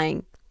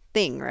underlying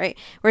thing, right?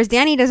 Whereas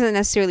Danny doesn't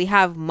necessarily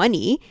have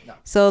money,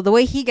 so the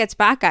way he gets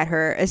back at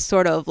her is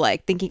sort of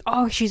like thinking,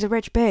 "Oh, she's a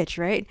rich bitch,"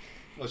 right?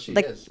 Well, she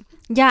like, is.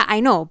 Yeah, I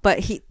know, but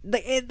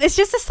it's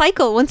just a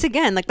cycle once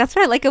again. Like that's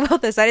what I like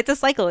about this, that it's a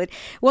cycle.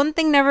 One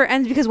thing never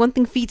ends because one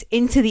thing feeds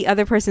into the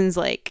other person's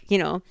like,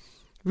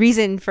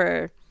 reason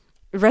for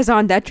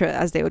raison d'etre,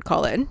 as they would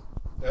call it.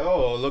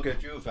 Oh, look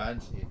at you,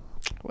 fancy.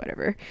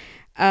 Whatever.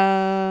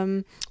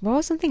 What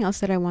was something else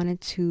that I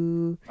wanted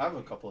to... I have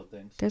a couple of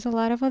things. There's a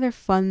lot of other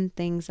fun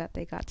things that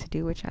they got to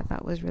do, which I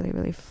thought was really,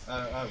 really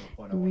I have a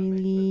point I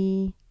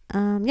really...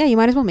 Yeah, you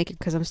might as well make it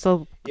because I'm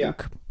still... Yeah.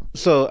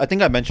 So I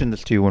think I mentioned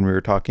this to you when we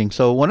were talking.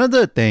 So one of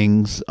the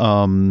things,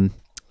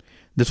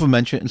 this was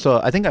mentioned.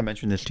 So I think I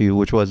mentioned this to you,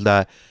 which was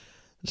that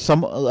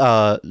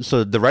so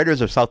the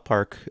writers of South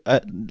Park,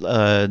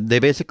 they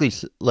basically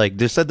like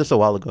they said this a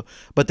while ago,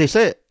 but they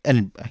said,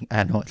 and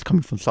I know it's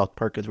coming from South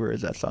Park as weird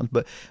as that sounds,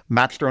 but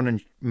Matt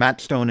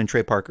Stone and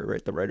Trey Parker,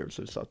 right, the writers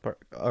of South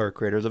Park or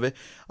creators of it,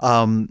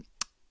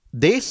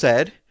 they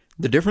said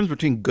the difference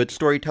between good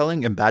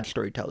storytelling and bad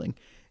storytelling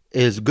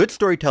is good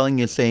storytelling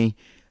is saying,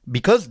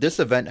 because this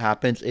event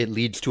happens, it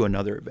leads to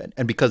another event.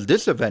 And because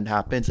this event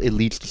happens, it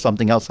leads to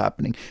something else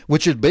happening,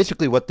 which is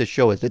basically what this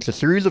show is. It's a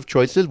series of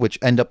choices which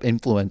end up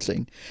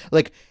influencing.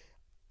 Like,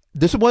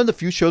 this is one of the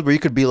few shows where you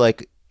could be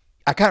like,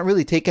 I can't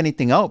really take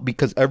anything out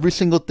because every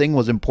single thing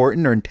was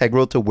important or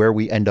integral to where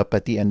we end up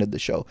at the end of the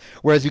show.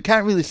 Whereas you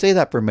can't really say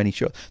that for many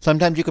shows.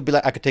 Sometimes you could be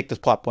like, I could take this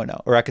plot point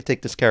out, or I could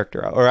take this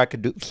character out, or I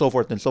could do so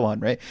forth and so on,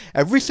 right?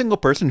 Every single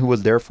person who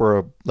was there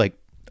for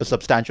a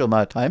substantial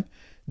amount of time,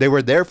 they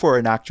were there for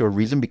an actual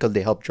reason because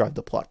they helped drive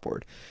the plot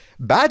forward.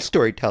 Bad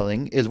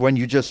storytelling is when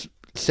you just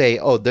say,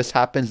 oh, this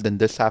happens, then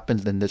this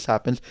happens, then this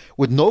happens,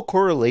 with no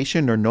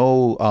correlation or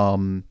no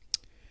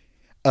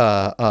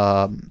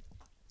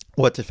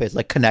what's it face,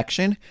 like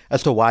connection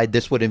as to why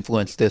this would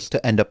influence this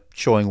to end up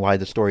showing why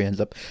the story ends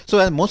up.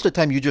 So most of the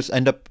time you just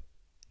end up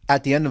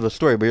at the end of a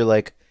story where you're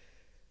like,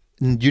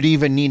 you didn't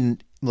even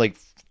need like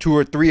 2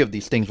 or 3 of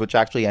these things, which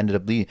actually ended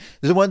up leading.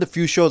 This is one of the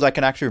few shows I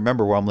can actually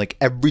remember where I'm like,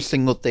 every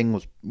single thing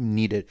was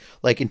needed.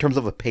 Like in terms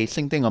of a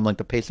pacing thing, I'm like,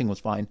 the pacing was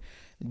fine.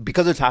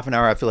 Because it's half an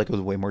hour, I feel like it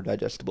was way more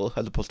digestible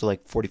as opposed to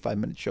like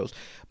 45-minute shows.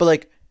 But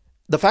like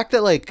the fact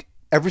that like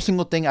every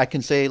single thing I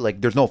can say, like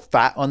there's no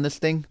fat on this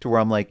thing to where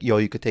I'm like, yo,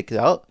 you could take it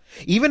out.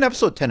 Even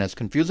episode 10, as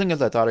confusing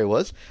as I thought it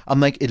was, I'm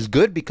like, it's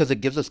good because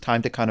it gives us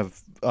time to kind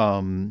of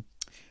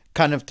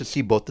to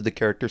see both of the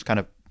characters kind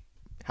of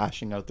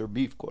hashing out their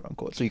beef, quote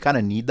unquote. So you kind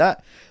of need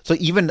that. So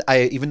even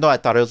though I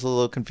thought it was a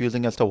little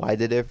confusing as to why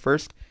they did it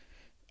first,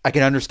 I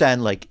can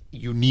understand like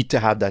you need to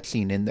have that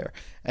scene in there.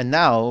 And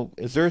now,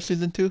 is there a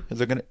season 2? Is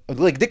there gonna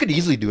like they could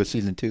easily do a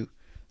season 2?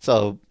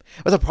 So,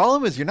 but the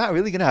problem is you're not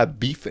really gonna have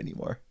beef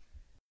anymore.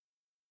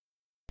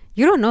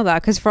 You don't know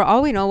that because for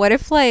all we know, what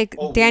if like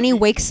Danny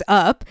wakes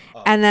up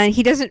and then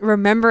he doesn't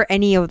remember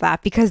any of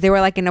that because they were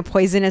like in a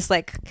poisonous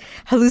like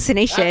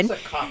hallucination?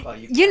 That's a cop-out.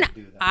 You can't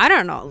do that. I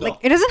don't know. No. Like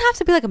it doesn't have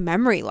to be like a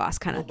memory loss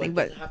kind of thing,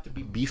 but it doesn't have to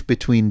be beef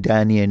between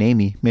Danny and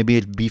Amy. Maybe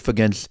it's beef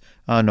against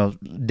I don't know,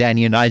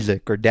 Danny and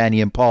Isaac or Danny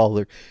and Paul,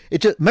 or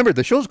it just remember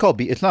the show's called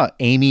beef. It's not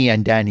Amy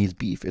and Danny's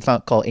beef. It's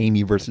not called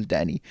Amy versus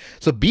Danny.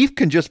 So beef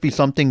can just be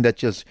something that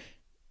just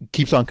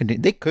keeps on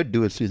continuing. They could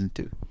do a season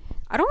 2.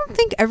 I don't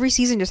think every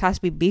season just has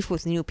to be beef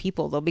with new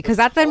people though, because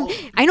that then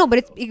I know,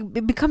 but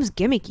it becomes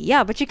gimmicky.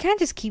 Yeah, but you can't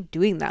just keep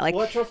doing that. Like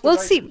we'll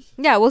see.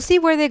 Yeah, we'll see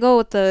where they go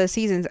with the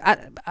seasons.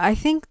 I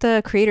think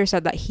the creator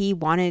said that he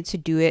wanted to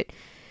do it.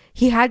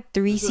 He had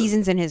 3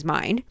 seasons in his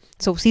mind,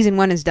 so season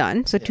 1 is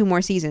done. So 2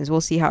 more seasons. We'll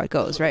see how it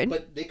goes, right?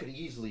 But they could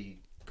easily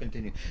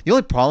continue. The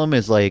only problem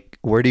is like,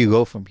 where do you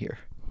go from here?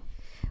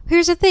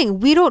 Here's the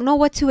thing. We don't know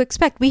what to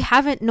expect. We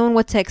haven't known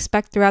what to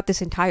expect throughout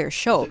this entire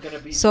show.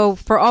 So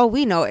for all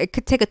we know, it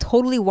could take a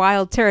totally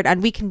wild turn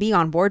and we can be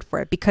on board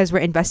for it because we're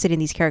invested in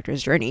these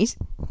characters' journeys.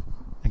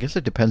 I guess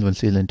it depends when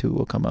season 2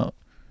 will come out.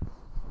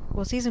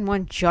 Well, season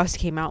 1 just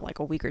came out like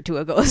a week or 2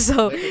 ago,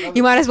 so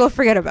you might as well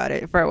forget about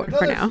it for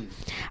now.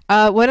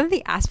 One of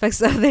the aspects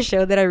of the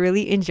show that I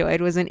really enjoyed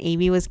was when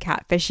Amy was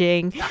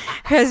catfishing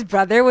his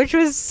brother, which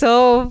was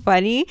so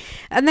funny.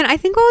 And then I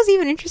think what was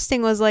even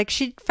interesting was like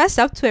she fessed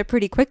up to it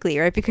pretty quickly,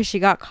 right? Because she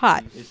got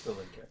caught.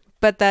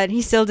 but then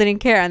he still didn't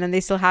care, and then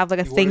they still have like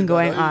a thing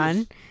going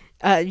on.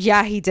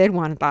 Yeah, he did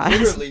want that.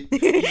 Literally,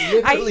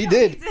 he literally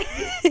did.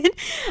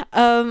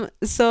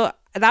 So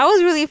that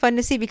was really fun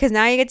to see, because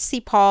now you get to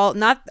see Paul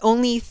not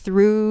only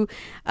through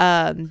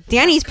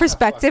Danny's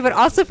perspective, but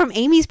also from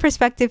Amy's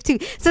perspective too.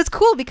 So it's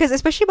cool, because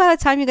especially by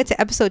the time you get to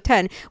episode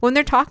 10, when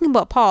they're talking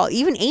about Paul,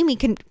 even Amy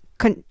can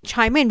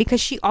chime in, because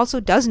she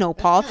also does know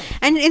Paul,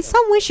 and in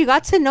some way she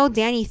got to know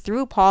Danny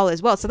through Paul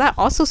as well. So that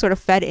also sort of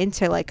fed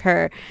into like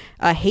her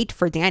hate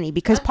for Danny,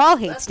 because Paul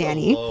hates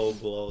Danny. A low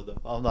blow, though.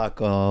 I'm not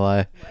gonna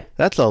lie,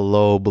 that's a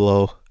low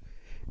blow.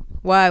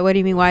 Why? What do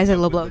you mean? Why is it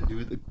a low blow?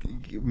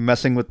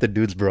 Messing with the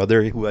dude's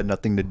brother who had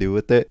nothing to do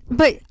with it.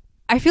 But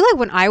I feel like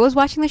when I was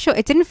watching the show,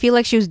 it didn't feel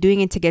like she was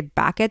doing it to get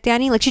back at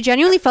Danny. Like, she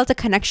genuinely felt a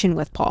connection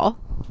with Paul.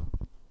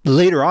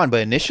 Later on, but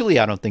initially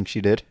I don't think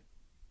she did.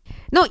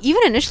 No,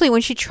 even initially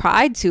when she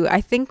tried to, I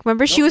think,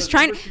 remember she was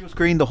trying. She was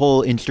creating the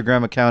whole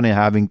Instagram account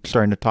and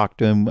starting to talk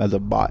to him as a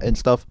bot and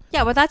stuff.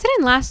 Yeah, but that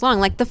didn't last long.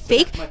 Like, the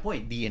fake. That's my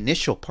point. The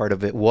initial part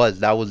of it was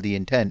the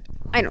intent.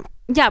 I don't know.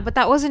 Yeah, but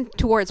that wasn't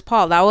towards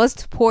Paul. That was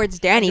towards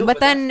Danny. Know, but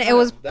then it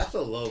was. That's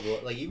a low blow.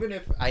 Like, even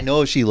if I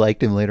know she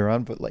liked him later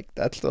on, but like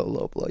that's still a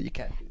low blow. You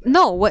can't do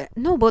that.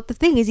 No, but the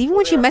thing is, even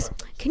when she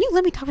can you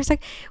let me talk for a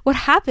sec? What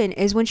happened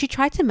is, when she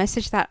tried to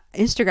message that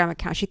Instagram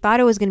account, she thought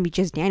it was gonna be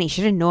just Danny.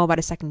 She didn't know about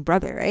a second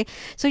brother, right?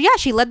 So yeah,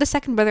 she led the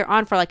second brother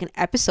on for like an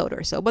episode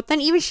or so. But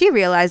then even she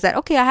realized that,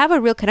 okay, I have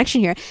a real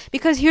connection here,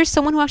 because here's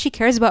someone who actually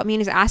cares about me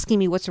and is asking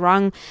me what's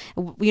wrong.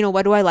 You know,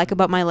 what do I like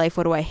about my life?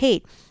 What do I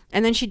hate?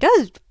 And then she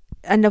does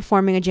end up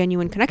forming a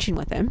genuine connection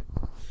with him.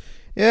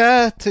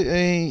 Yeah,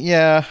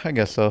 yeah, I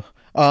guess so.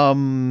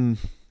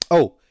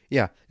 Oh,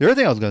 yeah. The other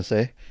thing I was gonna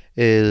say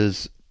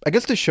is, I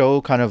guess the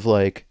show kind of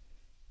like,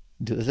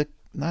 is it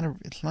not?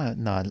 It's not.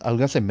 I was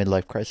gonna say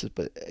midlife crisis,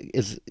 but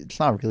it's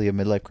not really a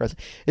midlife crisis.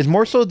 It's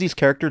more so these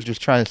characters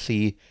just trying to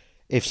see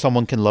if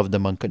someone can love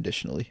them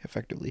unconditionally,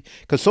 effectively.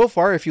 Because so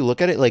far, if you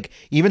look at it, like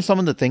even some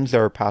of the things that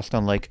were passed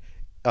on, like,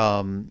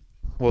 what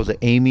was it,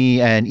 Amy,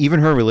 and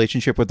even her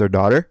relationship with her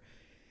daughter.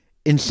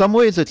 In some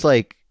ways, it's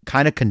like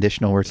kind of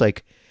conditional, where it's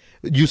like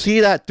you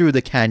see that through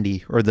the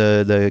candy or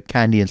the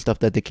candy and stuff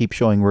that they keep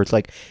showing, where it's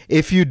like,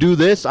 if you do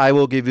this, I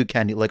will give you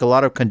candy, like a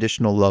lot of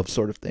conditional love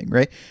sort of thing,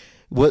 right?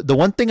 The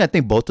one thing I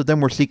think both of them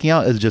were seeking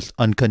out is just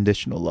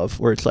unconditional love,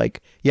 where it's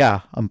like, yeah,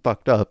 I'm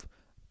fucked up,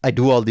 I've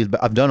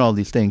done all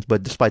these things,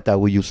 but despite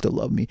that, will you still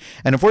love me?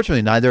 And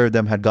unfortunately, neither of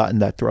them had gotten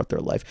that throughout their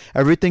life.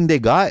 Everything they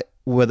got,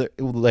 whether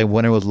like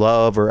when it was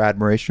love or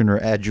admiration or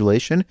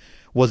adulation,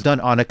 was done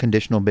on a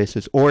conditional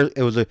basis, or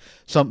it was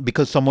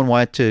because someone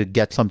wanted to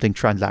get something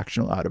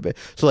transactional out of it.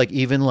 So like,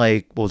 even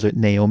like, what was it,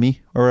 Naomi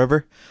or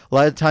whatever, a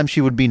lot of times she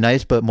would be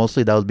nice, but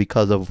mostly that was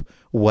because of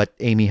what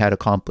Amy had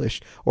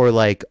accomplished. Or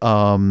like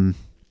well,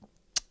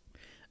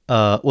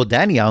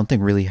 Danny, I don't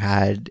think really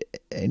had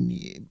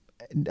any.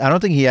 I don't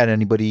think he had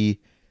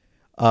anybody.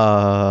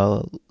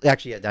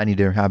 Actually, yeah, Danny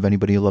didn't have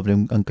anybody who loved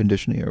him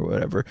unconditionally or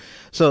whatever.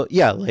 So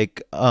yeah,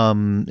 like,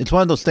 it's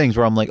one of those things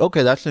where I'm like,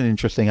 okay, that's an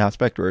interesting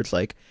aspect, where it's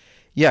like,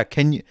 yeah,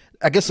 can you,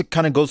 I guess it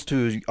kind of goes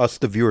to us,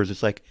 the viewers.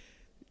 It's like,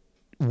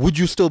 would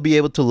you still be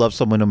able to love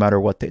someone no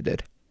matter what they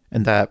did?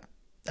 And that,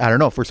 I don't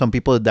know, for some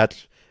people,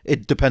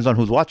 it depends on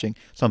who's watching.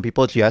 Some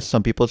people it's yes,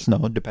 some people it's no,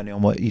 depending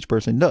on what each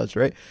person does,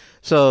 right?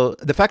 So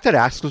the fact that it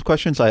asks those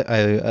questions, I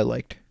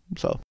liked.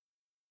 So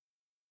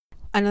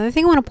another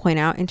thing I want to point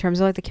out in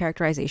terms of like the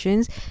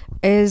characterizations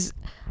is,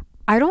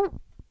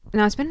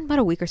 now it's been about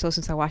a week or so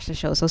since I watched the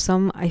show,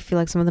 so I feel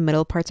like some of the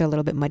middle parts are a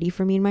little bit muddy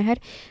for me in my head.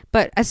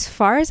 But as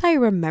far as I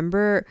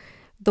remember,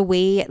 the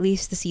way at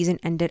least the season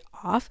ended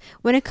off,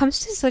 when it comes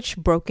to such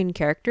broken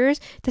characters,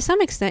 to some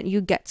extent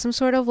you get some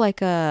sort of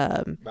like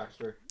a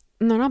backstory.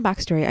 No, not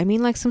backstory. I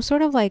mean like some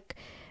sort of like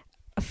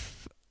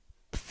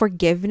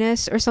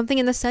forgiveness or something,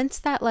 in the sense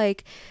that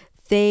like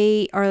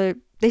they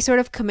sort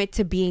of commit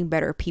to being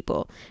better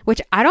people,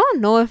 which I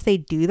don't know if they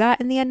do that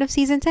in the end of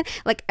season 10.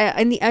 Like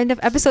in the end of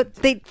episode,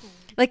 they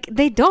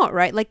don't,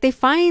 right? Like they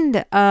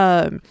find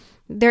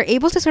they're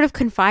able to sort of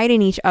confide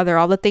in each other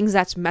all the things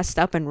that's messed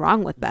up and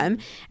wrong with them,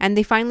 and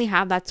they finally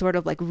have that sort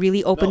of like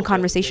really open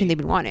conversation they've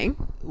been wanting.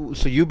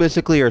 So you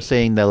basically are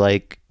saying that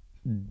like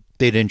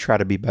they didn't try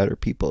to be better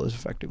people, is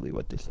effectively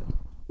what they said.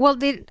 Well,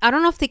 I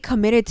don't know if they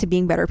committed to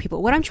being better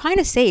people. What I'm trying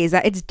to say is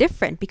that it's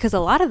different, because a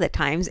lot of the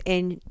times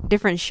in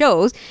different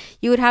shows,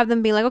 you would have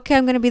them be like, okay,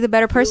 I'm going to be the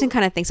better person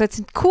kind of thing. So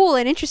it's cool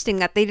and interesting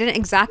that they didn't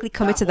exactly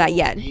commit to that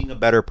yet. Being a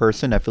better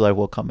person, I feel like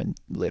will come in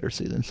later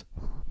seasons.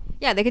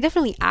 Yeah, they could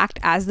definitely act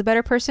as the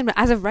better person, but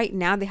as of right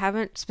now, they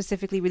haven't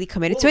specifically really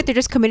committed to it. They're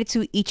just committed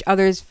to each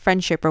other's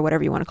friendship or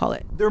whatever you want to call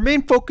it. Their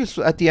main focus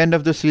at the end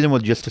of the season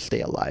was just to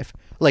stay alive.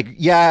 Like,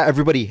 yeah,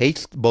 everybody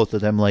hates both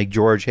of them. Like,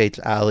 George hates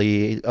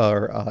Allie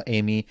or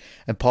Amy,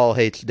 and Paul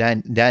hates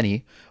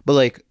Danny. But,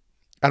 like,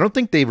 I don't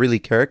think they really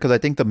care, because I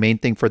think the main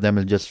thing for them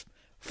is just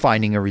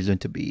finding a reason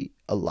to be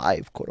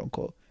alive, quote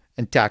unquote,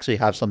 and to actually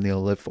have something to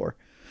live for.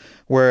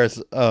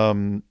 Whereas,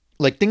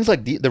 like things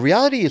like the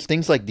reality is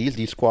things like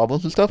these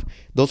squabbles and stuff,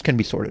 those can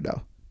be sorted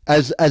out.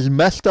 As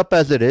messed up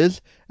as it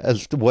is,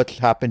 as to what's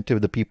happened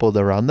to the people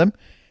around them,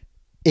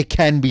 it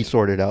can be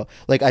sorted out.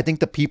 Like I think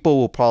the people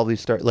will probably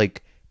start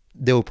like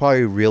they will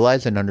probably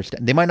realize and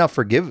understand. They might not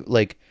forgive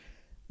like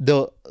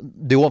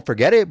they won't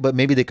forget it, but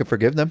maybe they could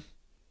forgive them.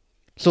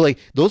 So like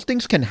those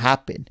things can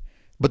happen.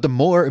 But the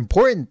more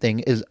important thing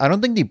is I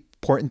don't think the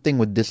important thing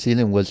with this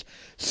season was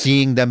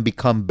seeing them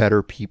become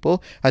better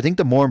people. I think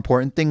the more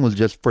important thing was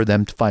just for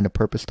them to find a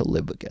purpose to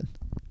live again.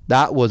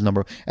 That was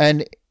number.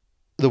 And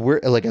the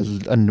weird, like as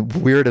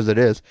weird as it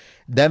is,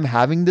 them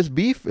having this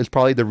beef is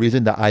probably the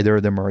reason that either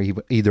of them are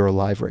either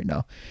alive right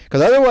now.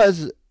 Because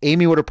otherwise,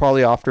 Amy would have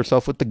probably offed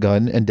herself with the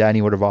gun, and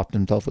Danny would have offed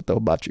himself with the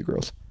hibachi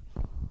girls.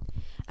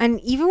 And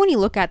even when you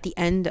look at the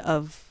end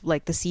of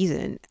like the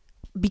season,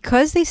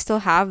 because they still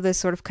have this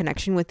sort of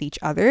connection with each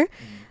other,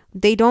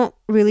 they don't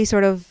really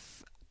sort of,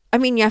 I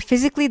mean, yeah,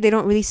 physically they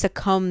don't really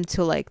succumb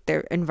to like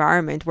their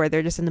environment where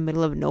they're just in the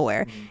middle of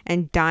nowhere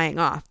and dying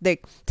off.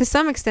 Like to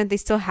some extent, they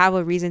still have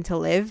a reason to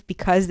live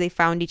because they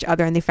found each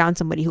other and they found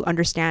somebody who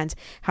understands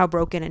how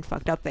broken and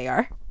fucked up they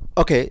are.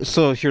 Okay,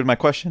 so here's my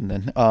question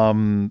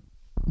then.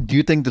 Do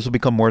you think this will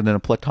become more than a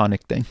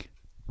platonic thing?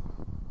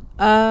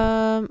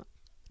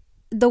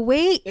 The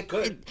way It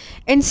could.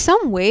 in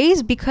some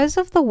ways, because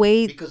of the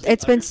way Because they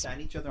it's been,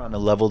 understand each other on a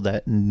level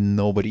that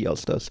nobody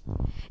else does.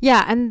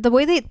 yeah, and the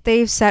way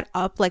they've set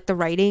up like the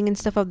writing and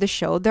stuff of the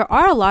show, there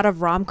are a lot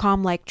of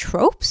rom-com like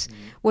tropes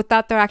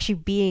without there actually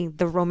being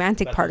the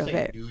romantic part of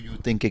it. Do you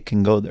think it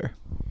can go there?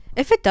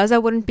 If it does, I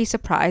wouldn't be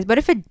surprised. But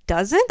if it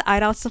doesn't,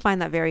 I'd also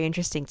find that very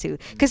interesting too.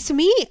 Because to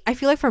me, I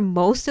feel like for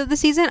most of the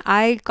season,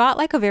 I got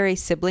like a very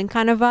sibling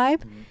kind of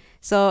vibe.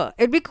 So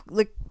it'd be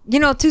like, you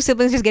know, two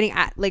siblings just getting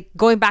at like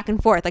going back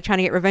and forth, like trying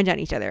to get revenge on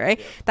each other, right?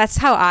 Yeah. That's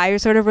how I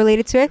sort of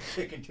related to it.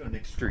 Taken to an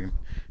extreme.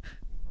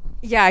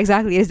 Yeah,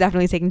 exactly. It's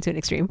definitely taken to an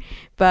extreme.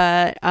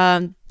 But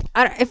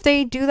if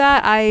they do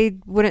that,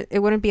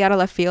 it wouldn't be out of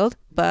left field.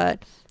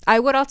 But I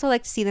would also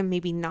like to see them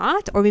maybe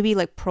not, or maybe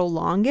like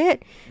prolong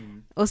it.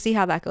 We'll see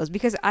how that goes,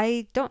 because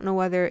I don't know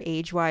whether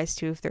age-wise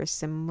too, if they're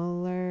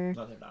similar.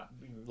 No, they're not.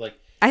 Like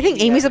I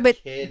think Amy's a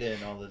bit kid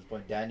and all this,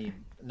 but Danny.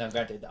 No,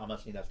 granted, I'm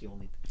not saying that's the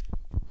only.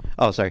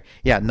 Oh, sorry.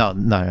 Yeah, no,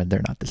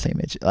 they're not the same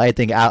age. I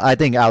think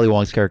Ali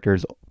Wong's character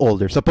is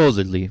older.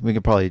 Supposedly, we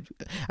could probably.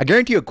 I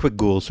guarantee you a quick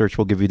Google search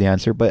will give you the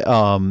answer. But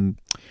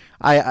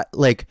I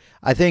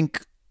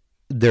think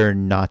they're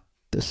not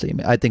the same.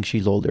 I think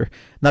she's older.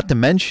 Not to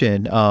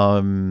mention, you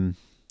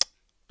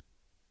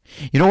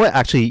know what?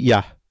 Actually,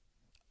 yeah,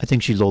 I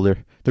think she's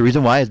older. The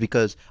reason why is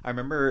because I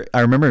remember in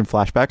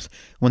flashbacks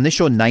when they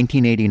showed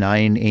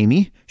 1989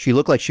 Amy, she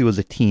looked like she was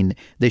a teen.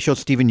 They showed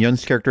Steven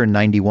Yeun's character in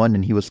 91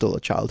 and he was still a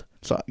child.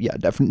 So yeah,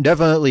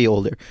 definitely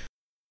older.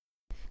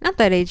 not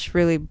that age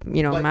really,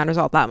 But matters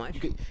all that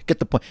much. you get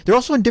the point. They're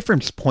also in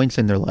different points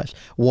in their lives.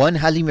 One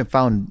hasn't even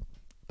found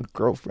a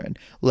girlfriend,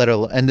 let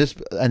alone,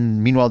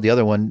 and meanwhile the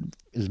other one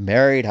is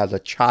married, has a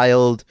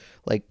child.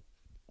 Like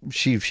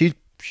she's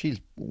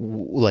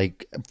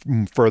like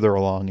further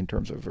along in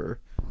terms of her.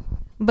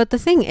 But the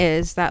thing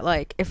is that,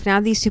 like, if now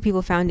these two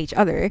people found each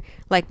other,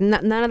 like,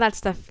 none of that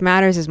stuff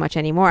matters as much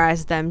anymore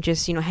as them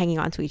just, hanging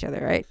on to each other,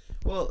 right?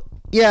 Well,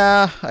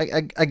 yeah,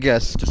 I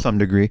guess to some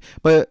degree,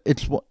 but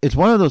it's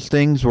one of those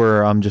things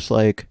where I'm just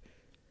like,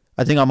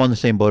 I think I'm on the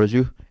same boat as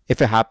you.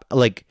 If it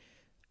like,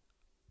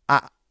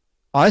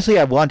 honestly,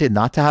 I want it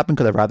not to happen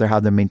because I'd rather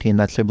have them maintain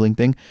that sibling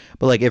thing.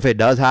 But like, if it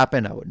does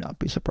happen, I would not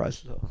be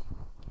surprised.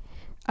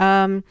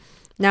 So.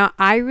 Now,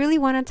 I really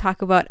want to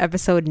talk about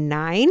episode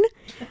 9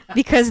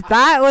 because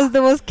that was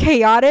the most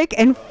chaotic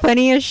and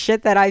funniest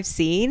shit that I've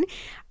seen.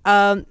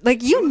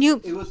 Like, you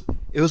knew...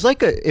 It was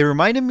like it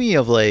reminded me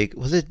of, like,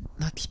 was it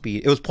not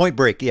Speed? It was Point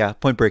Break. Yeah,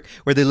 Point Break,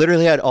 where they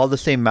literally had all the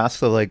same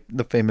masks of, like,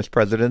 the famous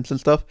presidents and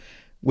stuff.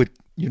 With,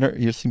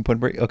 you've seen Point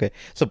Break? Okay.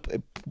 So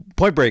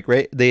Point Break,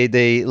 right?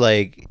 They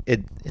like,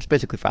 it's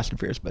basically Fast and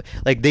Furious, but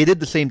like they did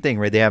the same thing,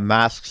 right? They have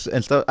masks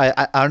and stuff.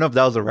 I don't know if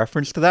that was a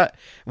reference to that,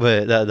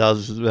 but that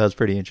was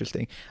pretty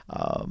interesting.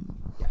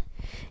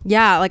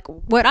 Yeah, like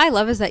what I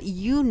love is that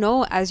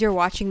as you're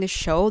watching the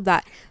show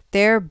that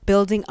they're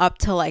building up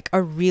to like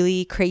a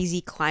really crazy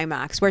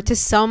climax where to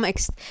some point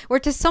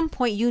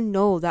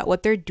that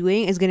what they're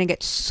doing is going to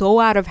get so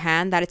out of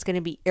hand that it's going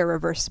to be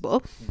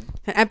irreversible.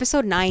 And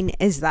episode 9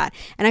 is that.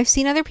 And I've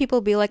seen other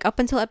people be like, up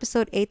until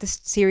episode 8 the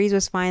series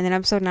was fine, then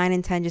episode 9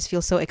 and 10 just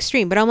feel so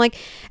extreme. But I'm like,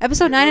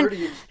 episode 9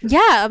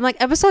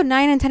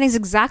 and 10 is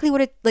exactly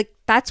what it, like,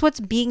 that's what's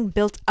being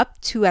built up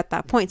to at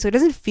that point. So it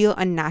doesn't feel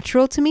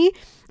unnatural to me.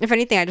 If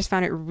anything, I just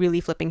found it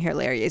really flipping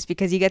hilarious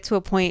because you get to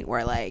a point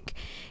where, like,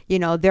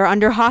 they're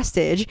under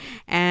hostage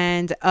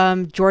and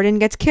Jordan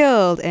gets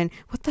killed. And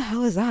what the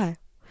hell is that?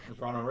 It's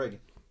Ronald Reagan.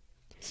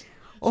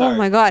 Oh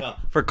my God.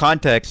 For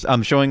context,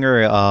 I'm showing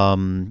her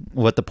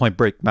what the Point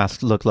Break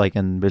masks look like,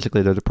 and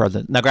basically they're the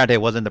president. Now, granted,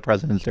 it wasn't the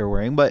presidents they were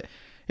wearing, but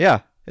yeah.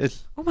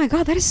 Oh my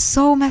God, that is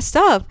so messed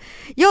up.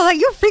 Yo, like,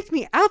 you freaked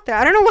me out there.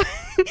 I don't know what.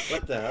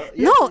 What the hell?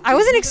 No, I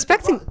wasn't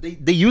expecting.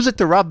 They use it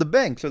to rob the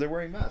bank, so they're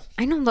wearing masks.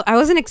 I know. I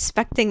wasn't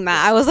expecting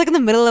that. I was like in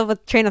the middle of a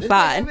train of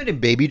thought.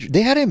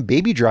 They had it in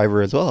Baby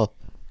Driver as well.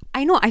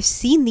 I know I've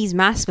seen these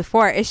masks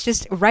before. It's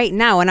just right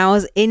now when I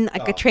was in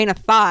like a train of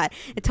thought,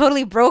 it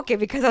totally broke it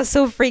because I was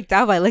so freaked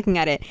out by looking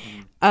at it.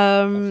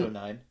 Episode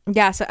 9.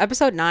 Yeah, so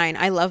episode 9,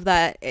 I love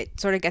that it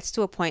sort of gets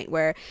to a point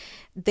where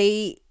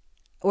Amy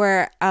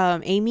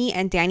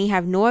and Danny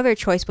have no other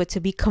choice but to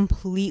be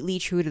completely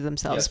true to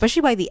themselves,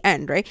 especially by the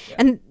end, right?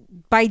 And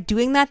by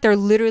doing that, they're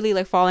literally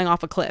like falling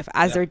off a cliff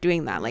as they're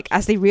doing that, like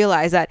as they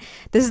realize that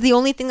this is the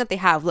only thing that they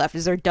have left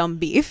is their dumb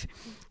beef,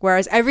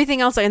 whereas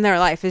everything else in their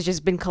life has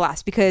just been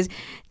collapsed because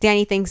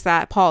Danny thinks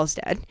that Paul's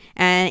dead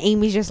and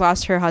Amy's just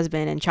lost her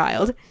husband and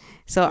child.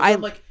 So I'm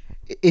like,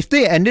 if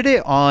they ended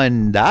it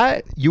on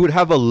that, you would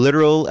have a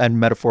literal and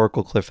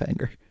metaphorical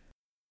cliffhanger.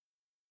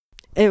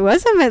 It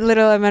was a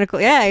little medical.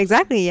 Yeah,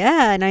 exactly.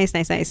 Yeah, nice.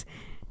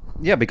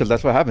 Yeah, because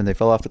that's what happened. They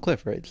fell off the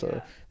cliff, right? So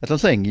that's what I'm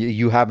saying.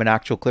 You have an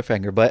actual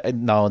cliffhanger, but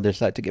now they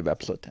decided to give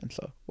episode 10,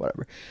 so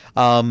whatever.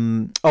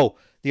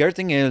 The other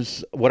thing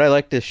is, what I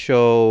like this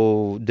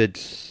show did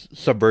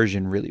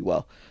subversion really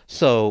well.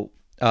 So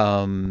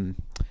the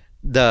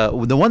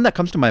one that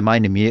comes to my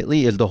mind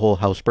immediately is the whole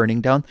house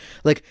burning down.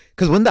 Like,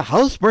 because when the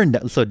house burned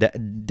down, so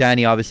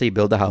Danny obviously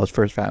built a house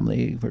for his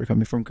family. We're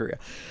coming from Korea.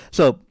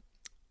 So,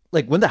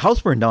 like, when the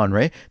house burned down,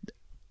 right?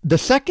 The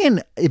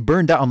second it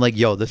burned down, I'm like,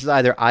 yo, this is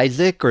either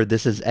Isaac or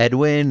this is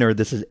Edwin or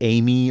this is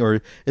Amy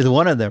or is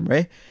one of them,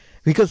 right?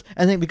 Because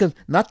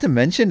not to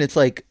mention, it's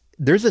like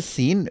there's a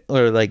scene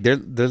or like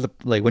there's a,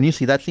 like when you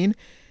see that scene,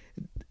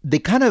 they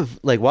kind of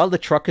like while the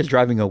truck is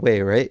driving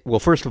away, right? Well,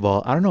 first of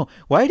all, I don't know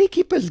why did he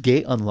keep his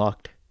gate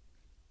unlocked.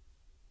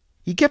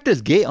 He kept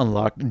his gate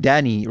unlocked,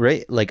 Danny,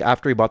 right? Like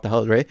after he bought the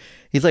house, right?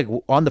 He's like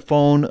on the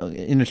phone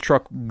in his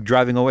truck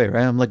driving away,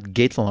 right? I'm like,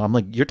 gates unlocked. I'm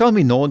like, you're telling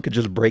me no one could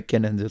just break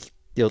in and just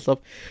steal stuff,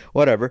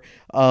 whatever.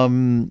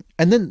 And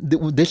then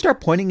they start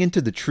pointing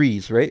into the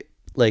trees, right?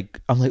 Like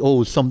I'm like,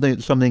 oh,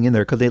 something in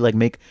there, because they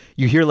like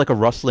you hear like a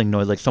rustling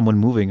noise, like someone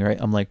moving, right?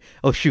 I'm like,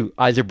 oh shoot,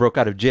 Isaac broke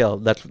out of jail.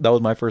 That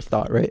was my first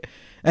thought, right?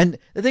 And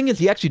the thing is,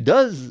 he actually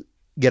does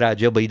get out of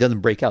jail, but he doesn't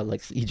break out.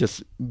 Like he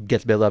just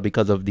gets bailed out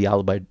because of the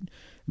alibi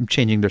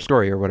changing their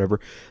story or whatever.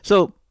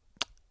 So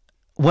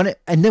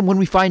when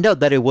we find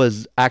out that it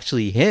was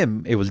actually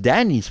him, it was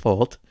Danny's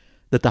fault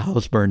that the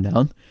house burned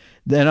down,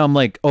 then I'm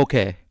like,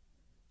 okay,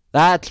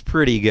 that's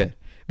pretty good.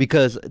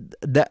 Because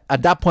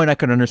at that point, I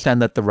could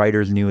understand that the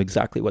writers knew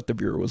exactly what the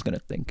viewer was going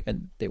to think,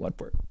 and they went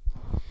for it.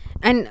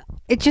 And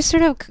it just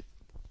sort of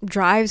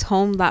drives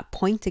home that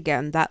point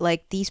again, that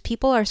like these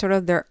people are sort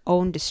of their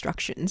own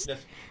destructions. Yes.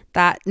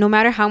 That no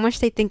matter how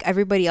much they think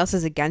everybody else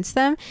is against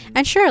them,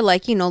 and sure,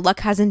 like, you know, luck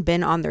hasn't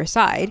been on their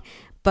side,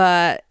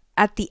 but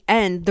at the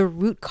end, the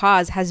root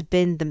cause has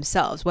been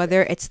themselves,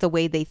 whether it's the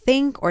way they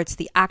think or it's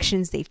the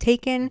actions they've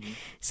taken.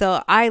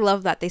 So I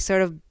love that they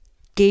sort of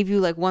gave you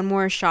like one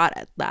more shot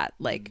at that,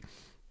 like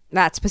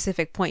that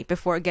specific point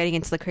before getting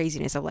into the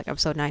craziness of like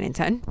episode 9 and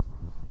 10.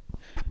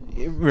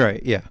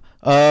 Right, yeah.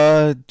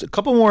 A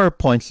couple more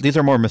points. These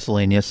are more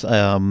miscellaneous.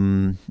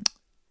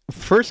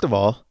 First of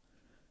all,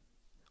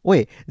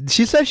 wait,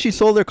 she said she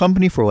sold her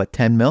company for what,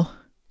 10 mil?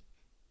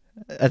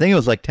 I think it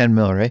was like 10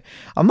 mil, right?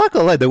 I'm not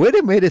gonna lie, the way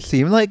they made it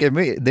seem like they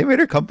made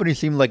her company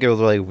seem like it was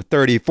like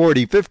 30,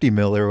 40, 50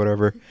 mil or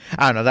whatever.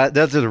 I don't know,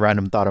 that's just a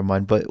random thought of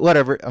mine, but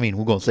whatever. I mean,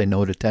 who's gonna say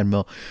no to 10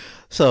 mil?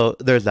 So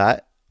there's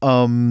that.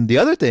 The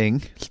other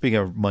thing, speaking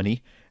of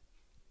money,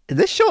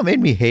 this show made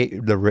me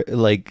hate the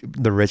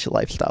rich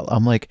lifestyle.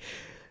 I'm like,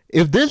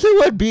 if this is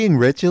what being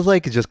rich is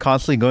like, just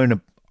constantly going to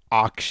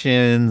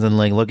auctions and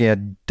like looking at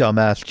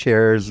dumbass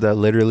chairs that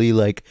literally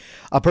like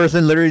a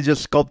person literally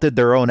just sculpted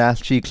their own ass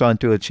cheeks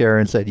onto a chair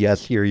and said,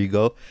 yes, here you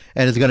go,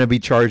 and it's gonna be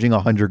charging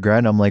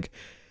 $100,000. I'm like,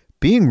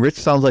 being rich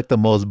sounds like the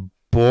most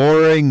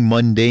boring,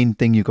 mundane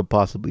thing you could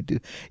possibly do.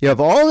 You have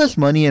all this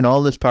money and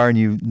all this power,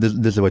 and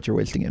this is what you're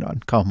wasting it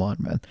on. Come on,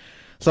 man.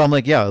 So I'm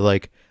like, yeah,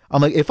 like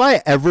I'm like, if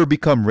I ever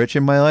become rich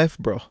in my life,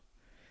 bro,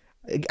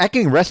 I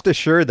can rest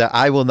assured that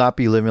I will not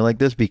be living like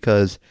this,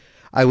 because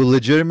I will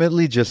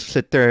legitimately just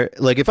sit there.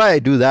 Like, if I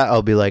do that,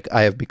 I'll be like,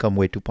 I have become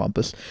way too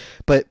pompous.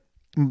 But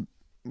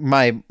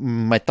my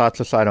thoughts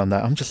aside on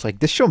that, I'm just like,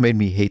 this show made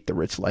me hate the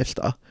rich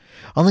lifestyle.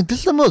 I'm like, this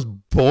is the most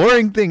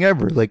boring thing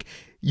ever. Like,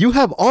 you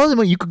have all the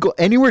money, you could go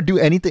anywhere, do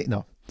anything.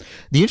 No.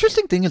 The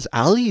interesting thing is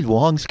Ali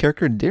Wong's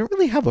character didn't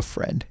really have a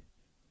friend.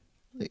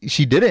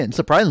 She didn't,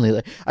 surprisingly.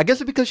 Like, I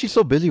guess it's because she's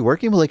so busy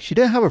working, but like, she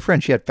didn't have a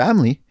friend. She had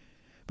family,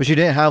 but she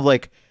didn't have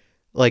like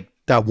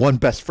that one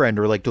best friend,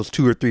 or like those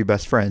 2 or 3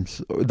 best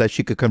friends that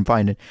she could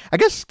confide in. I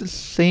guess the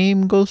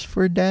same goes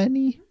for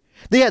Danny.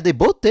 They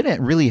both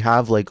didn't really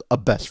have like a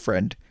best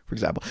friend, for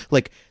example.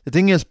 Like, the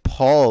thing is,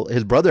 Paul,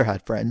 his brother,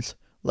 had friends.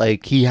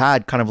 Like, he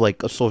had kind of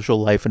like a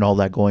social life and all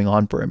that going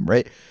on for him,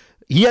 right?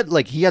 He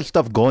had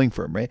stuff going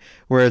for him, right?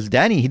 Whereas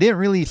Danny, he didn't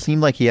really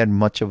seem like he had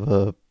much of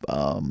a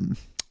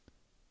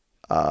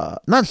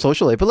not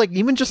social life, but like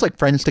even just like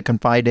friends to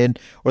confide in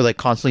or like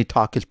constantly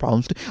talk his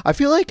problems to. I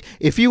feel like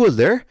if he was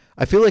there,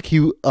 I feel like he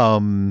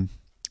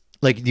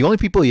like the only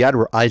people he had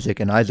were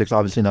Isaac, and Isaac's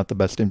obviously not the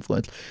best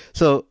influence.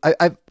 So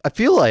I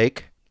feel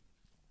like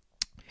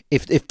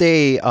if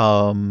they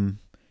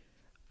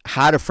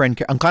had a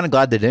friend. I'm kind of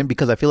glad they didn't,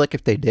 because I feel like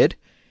if they did,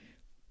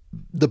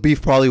 the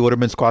beef probably would have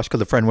been squashed, because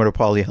the friend would have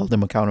probably held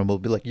him accountable,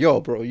 be like,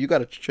 yo, bro, you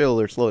gotta chill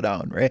or slow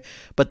down, right?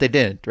 But they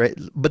didn't, right?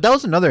 But that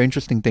was another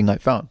interesting thing I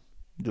found.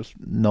 Just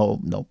no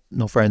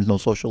friends, no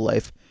social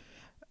life.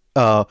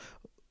 uh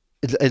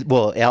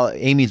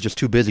Amy's just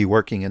too busy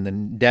working, and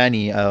then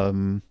Danny,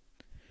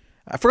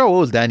 I forgot what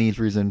was Danny's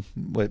reason.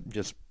 What,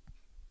 just,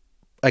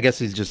 I guess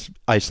he's just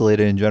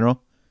isolated in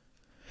general.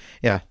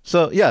 Yeah.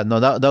 So yeah, no,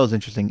 that was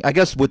interesting. I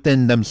guess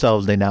within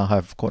themselves they now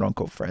have quote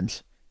unquote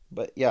friends.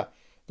 But yeah,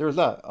 there was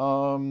that.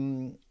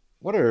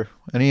 What are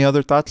any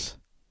other thoughts?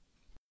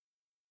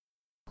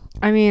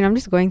 I mean, I'm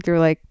just going through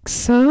like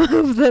some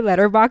of the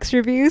letterbox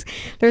reviews.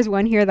 There's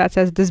one here that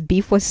says this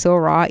beef was so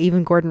raw,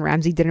 even Gordon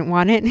Ramsay didn't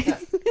want it.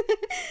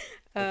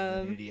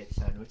 Idiot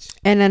sandwich.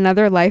 In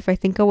another life, I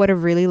think I would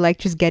have really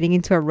liked just getting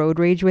into a road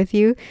rage with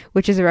you,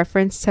 which is a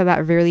reference to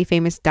that really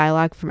famous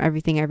dialogue from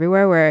Everything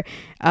Everywhere, where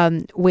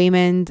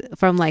Waymond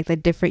from like the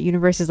different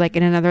universes, like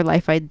in another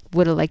life, I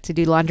would have liked to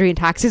do laundry and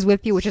taxes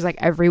with you, which is like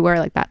everywhere,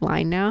 like that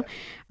line now.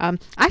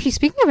 Actually,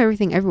 speaking of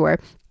Everything Everywhere,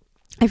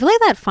 I feel like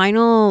that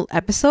final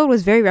episode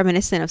was very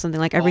reminiscent of something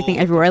like Everything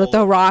Everywhere, like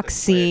the rock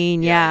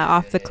scene,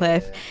 off the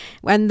cliff,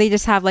 when they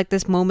just have like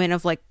this moment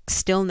of like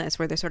stillness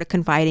where they're sort of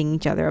confiding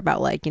each other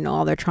about like, you know,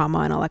 all their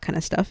trauma and all that kind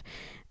of stuff.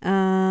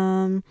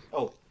 Oh,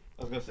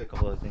 I was gonna say a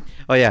couple of things.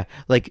 Oh yeah,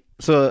 like,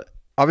 so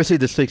obviously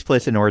this takes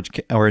place in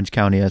Orange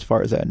County, as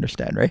far as I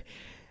understand, right?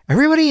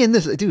 Everybody in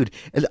this, dude,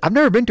 I've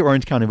never been to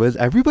Orange County, but is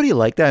everybody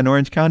like that in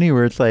Orange County,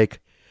 where it's like,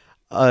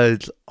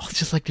 it's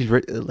just like these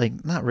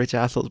like, not rich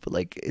assholes, but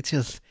like, it's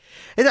just,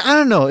 I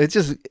don't know, it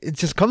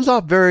just comes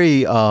off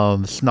very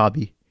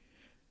snobby.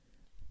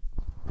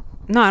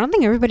 No, I don't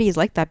think everybody is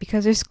like that,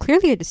 because there's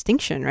clearly a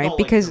distinction, right? No,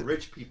 because like the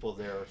rich people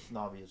there are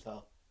snobby as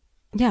hell.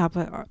 yeah,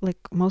 but like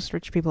most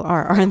rich people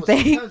aren't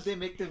they? Sometimes they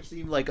make them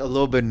seem like a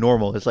little bit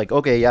normal. It's like,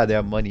 okay, yeah, they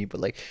have money,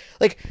 but like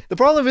the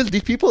problem is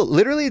these people,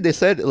 literally, they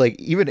said, like,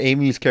 even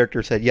Amy's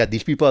character said, yeah,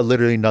 these people have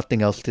literally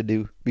nothing else to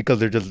do because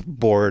they're just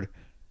bored.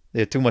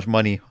 They have too much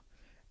money.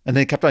 And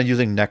they kept on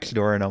using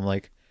Nextdoor, and I'm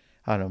like,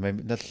 I don't know,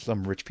 maybe that's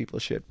some rich people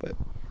shit, but...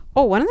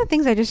 Oh, one of the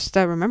things I just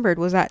remembered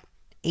was that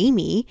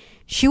Amy,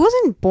 she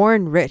wasn't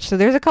born rich. So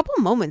there's a couple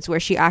moments where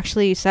she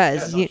actually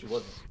says... she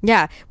wasn't.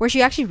 Yeah, where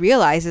she actually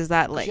realizes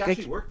that, like... She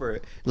actually worked for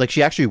it. Like,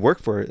 she actually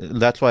worked for it.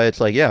 That's why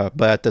it's like, yeah,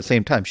 but at the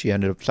same time, she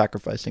ended up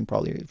sacrificing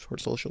probably her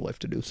social life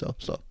to do so,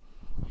 so...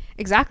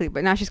 Exactly,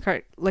 but now she's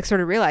like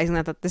sort of realizing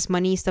that this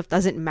money stuff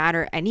doesn't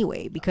matter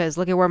anyway, because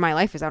look at where my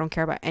life is. I don't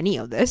care about any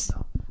of this.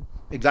 No.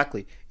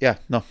 Exactly. Yeah,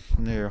 no,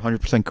 you're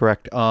 100%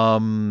 correct. I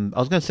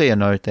was going to say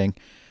another thing.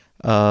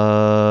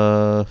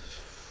 What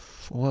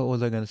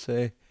was I going to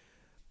say?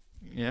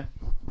 Yeah.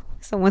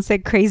 Someone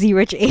said Crazy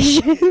Rich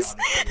Asians.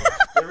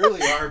 They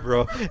really are,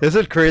 bro. This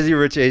is Crazy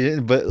Rich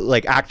Asians, but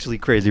like actually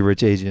Crazy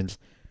Rich Asians,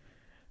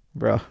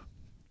 bro.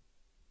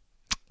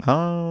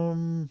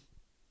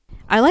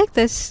 I like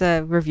this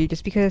review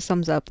just because it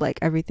sums up like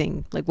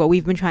everything, like what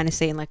we've been trying to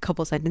say in like a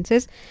couple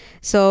sentences.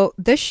 So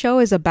this show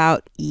is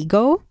about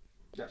ego.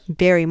 Yes.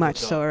 Very much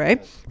so, right?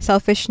 Yes.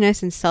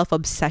 Selfishness and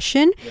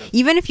self-obsession. Yes.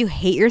 Even if you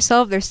hate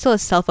yourself, there's still a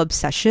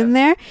self-obsession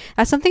there.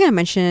 That's something I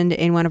mentioned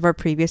in one of our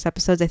previous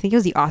episodes. I think it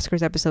was the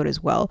Oscars episode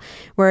as well,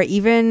 where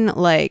even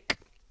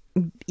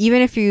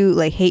if you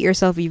like hate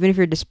yourself, even if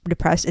you're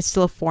depressed, it's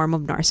still a form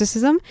of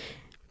narcissism.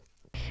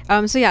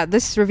 So yeah,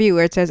 this review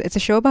where it says it's a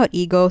show about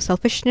ego,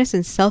 selfishness,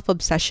 and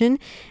self-obsession,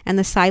 and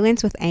the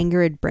silence with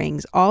anger it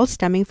brings, all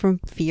stemming from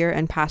fear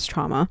and past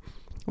trauma.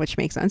 Which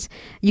makes sense.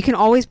 You can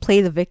always play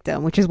the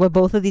victim, which is what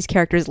both of these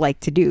characters like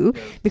to do,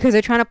 because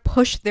they're trying to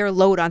push their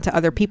load onto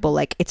other people.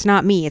 Like, it's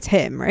not me, it's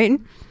him, right?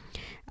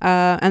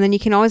 And then you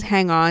can always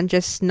hang on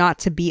just not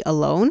to be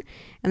alone.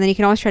 And then you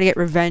can always try to get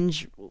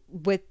revenge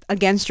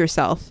against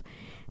yourself.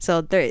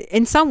 So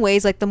in some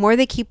ways, like, the more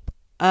they keep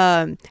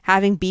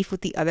having beef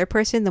with the other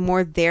person, the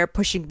more they're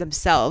pushing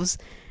themselves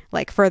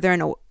like further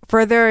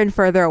and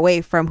further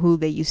away from who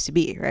they used to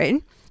be,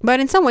 right? But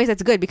in some ways,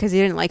 that's good because they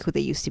didn't like who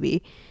they used to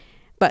be.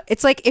 But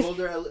it's like if...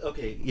 Well,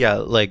 okay, yeah,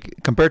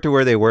 like compared to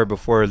where they were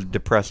before,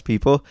 depressed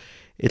people,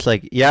 it's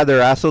like, yeah, they're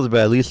assholes,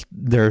 but at least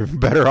they're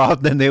better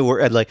off than they were.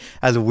 And like,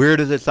 as weird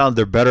as it sounds,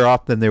 they're better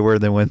off than they were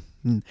than when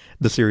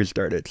the series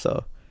started.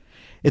 So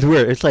it's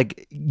weird. It's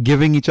like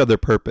giving each other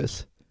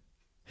purpose.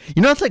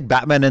 You know, it's like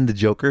Batman and the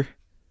Joker,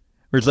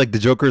 where it's like the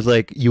Joker's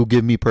like, you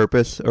give me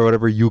purpose or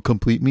whatever, you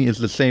complete me. It's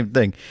the same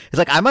thing. It's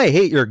like, I might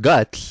hate your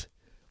guts,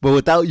 but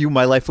without you,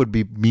 my life would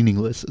be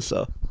meaningless.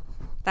 So...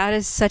 That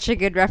is such a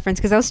good reference,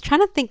 because I was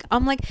trying to think,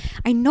 I'm like,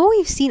 I know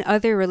we've seen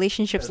other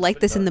relationships like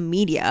this in the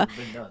media,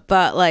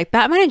 but like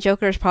Batman and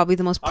Joker is probably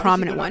the most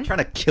prominent one. They're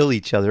not trying to kill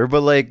each other,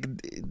 but like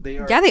they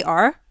are. Yeah, they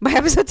are. By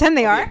episode 10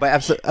 they are. By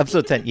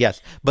episode 10, yes.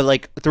 But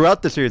like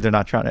throughout the series they're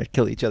not trying to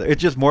kill each other.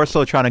 It's just more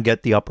so trying to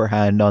get the upper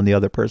hand on the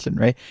other person,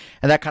 right?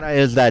 And that kind of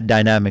is that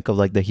dynamic of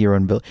like the hero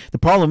and villain. The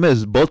problem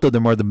is both of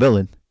them are the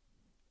villain.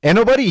 And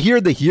nobody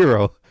here the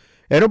hero.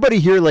 And nobody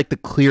here like the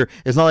clear.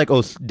 It's not like,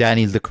 oh,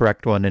 Danny's the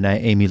correct one and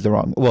Amy's the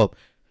wrong. Well,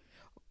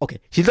 okay,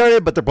 she's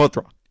alright, but they're both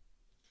wrong.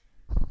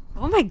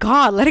 Oh my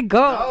god, let it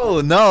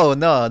go. No.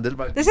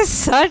 This is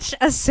such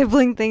a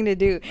sibling thing to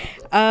do.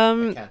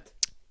 I can't.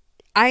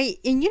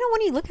 And you know,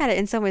 when you look at it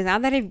in some ways, now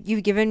that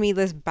you've given me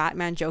this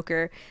Batman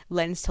Joker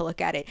lens to look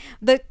at it,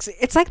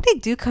 it's like they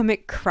do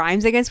commit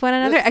crimes against one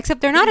another,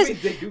 except they're not as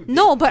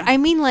no, but I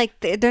mean, like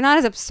they're not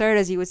as absurd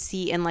as you would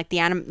see in like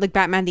like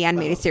Batman the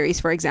animated series,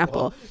 for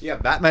example. Well, yeah,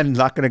 Batman's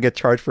not gonna get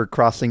charged for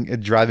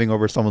driving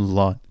over someone's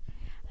lawn.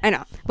 I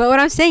know, but what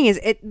I'm saying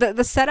is,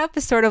 the setup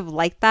is sort of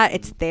like that.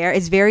 It's there.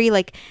 It's very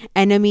like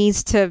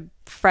enemies to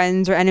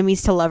friends or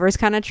enemies to lovers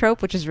kind of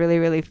trope, which is really,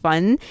 really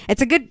fun.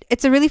 It's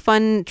a really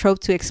fun trope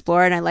to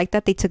explore, and I like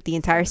that they took the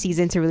entire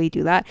season to really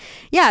do that.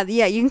 Yeah,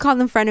 you can call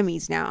them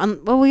frenemies now.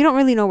 Well, we don't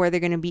really know where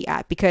they're gonna be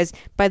at, because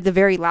by the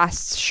very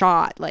last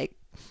shot, like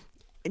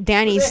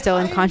Danny's still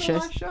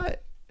unconscious.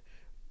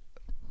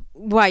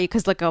 Why?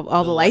 Because like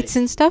all the lights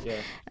and stuff. Yeah.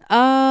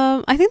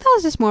 I think that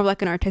was just more of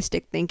like an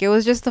artistic thing. It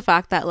was just the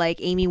fact that like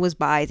Amy was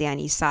by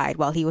Danny's side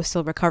while he was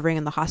still recovering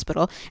in the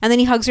hospital, and then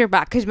he hugs her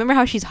back. Because remember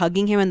how she's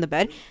hugging him in the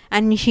bed,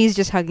 and she's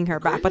just hugging her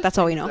back. But that's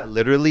all we know.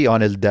 Literally on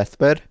his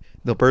deathbed,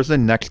 the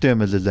person next to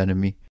him is his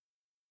enemy.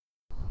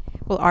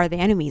 Well, are they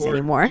enemies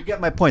anymore? You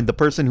get my point. The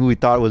person who he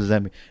thought was his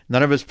enemy.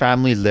 None of his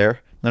family's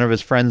there. None of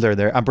his friends are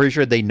there. I'm pretty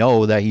sure they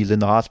know that he's in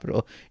the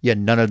hospital. Yet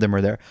none of them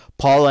are there.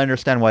 Paul, I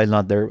understand why he's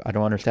not there. I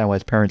don't understand why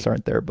his parents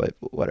aren't there, but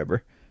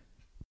whatever.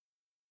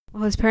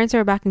 Well, his parents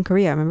are back in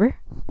Korea, remember?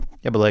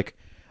 Yeah, but like,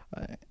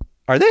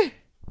 are they?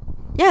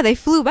 Yeah, they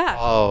flew back.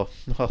 Oh.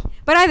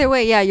 But either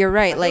way, yeah, you're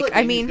right.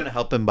 I mean, gonna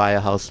help him buy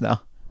a house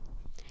now.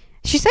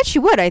 She said she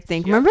would, I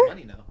think. She remember? has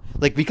money now.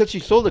 Like, because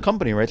she sold the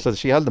company, right? So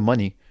she has the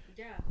money.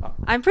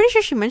 I'm pretty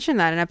sure she mentioned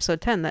that in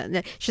episode 10,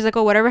 that she's like,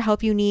 oh, whatever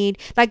help you need.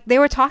 Like, they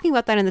were talking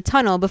about that in the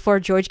tunnel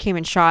before George came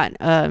and shot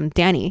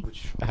Danny.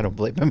 Which I don't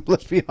blame him,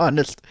 let's be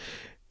honest.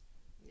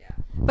 Yeah.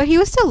 But he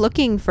was still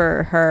looking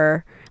for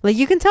her. Like,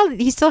 you can tell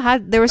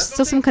there was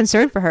still some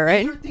concern for her,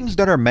 right? These are things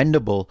that are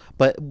mendable,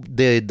 but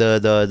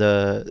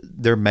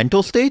their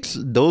mental states,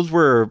 those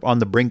were on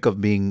the brink of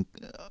being,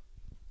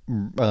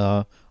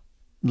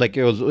 like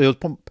it was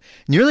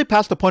nearly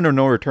past the point of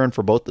no return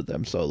for both of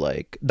them. So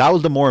like that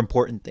was the more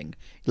important thing.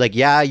 Like,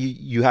 yeah,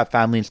 you have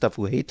family and stuff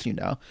who hates you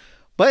now,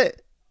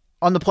 but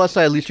on the plus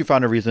side, at least you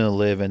found a reason to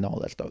live and all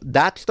that stuff.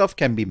 That stuff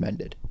can be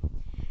mended.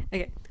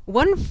 Okay.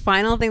 One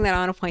final thing that I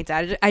want to point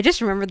out, I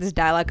just remembered this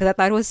dialogue because I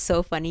thought it was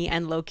so funny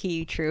and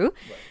low-key true.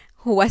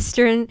 Right.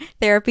 Western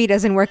therapy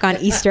doesn't work on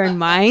Eastern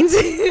minds.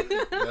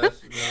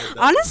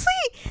 Honestly,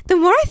 the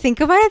more I think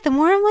about it, the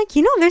more I'm like,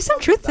 there's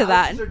some truth to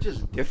that. They're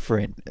just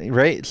different,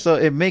 right? So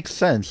it makes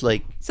sense.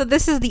 Like, so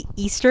this is the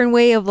Eastern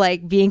way of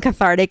like being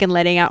cathartic and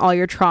letting out all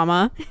your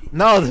trauma.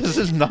 No,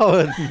 it's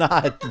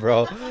not,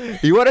 bro.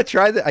 You want to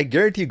try that? I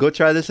guarantee you, go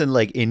try this in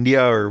like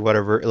India or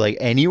whatever, like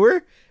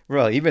anywhere.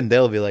 Bro, even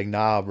they'll be like,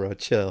 nah, bro,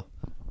 chill.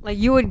 Like,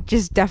 you would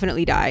just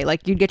definitely die.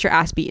 Like, you'd get your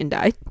ass beat and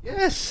die.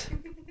 Yes.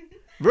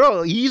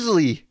 Bro,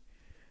 easily.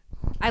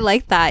 I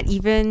like that.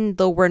 Even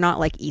though we're not,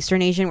 like,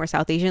 Eastern Asian, we're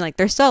South Asian. Like,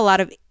 there's still a lot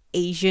of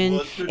Asian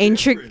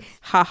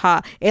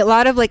a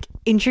lot of like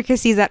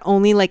intricacies that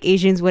only like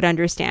Asians would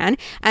understand,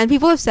 and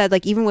people have said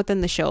like even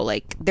within the show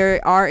like there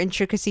are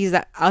intricacies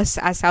that us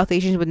as South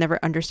Asians would never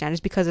understand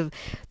just because of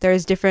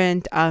there's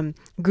different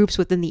groups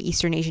within the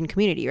Eastern Asian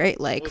community, right?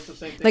 Like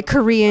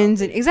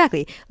Koreans and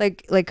exactly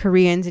like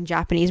Koreans and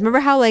Japanese. Remember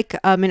how like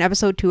in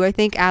episode 2 I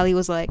think Ali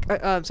was like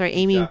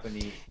Amy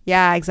Japanese.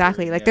 Yeah,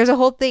 exactly. Like there's a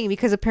whole thing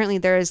because apparently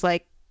there is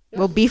like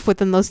beef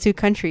within those two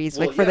countries,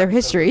 like for their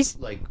histories,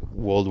 like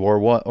World War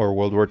I or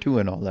World War II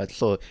and all that.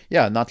 So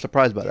yeah, not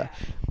surprised by that.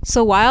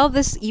 So while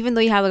even though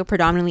you have like a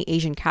predominantly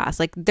Asian cast,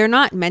 like they're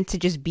not meant to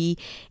just be.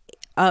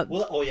 That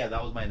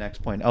was my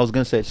next point. I was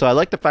gonna say. So I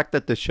like the fact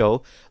that the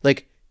show,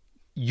 like,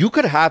 you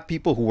could have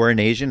people who weren't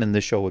Asian, and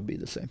the show would be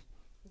the same.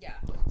 Yeah.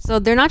 So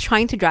they're not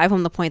trying to drive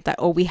home the point that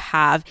we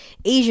have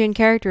Asian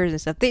characters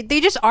and stuff. They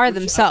just are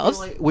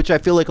themselves, which I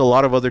feel like a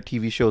lot of other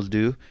TV shows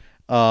do.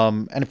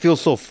 And it feels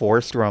so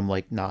forced where I'm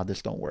like, nah,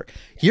 this don't work.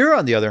 Here,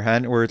 on the other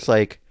hand, where it's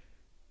like,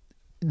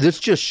 this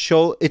just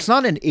show, it's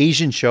not an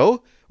Asian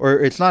show or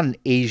it's not an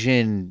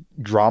Asian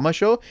drama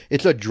show.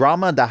 It's a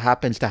drama that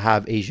happens to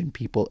have Asian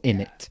people in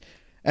it.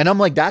 And I'm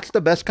like, that's the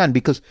best kind,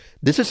 because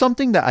this is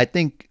something that I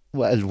think,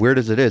 well, as weird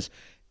as it is,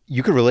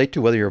 you could relate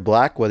to whether you're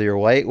black, whether you're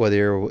white, whether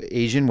you're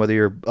Asian, whether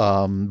you're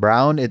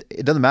brown.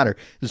 It doesn't matter.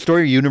 The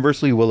story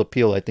universally will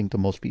appeal, I think, to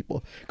most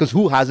people. Because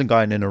who hasn't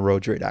gotten in a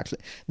road rage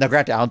accident? Now,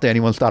 granted, I don't think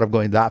anyone's thought of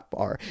going that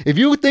far. If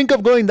you think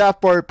of going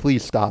that far,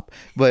 please stop.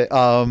 But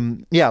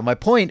yeah, my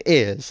point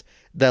is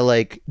that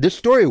like this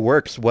story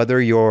works whether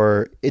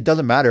it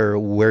doesn't matter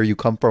where you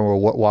come from or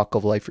what walk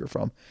of life you're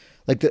from.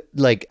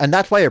 And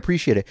that's why I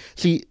appreciate it.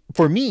 See,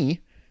 for me,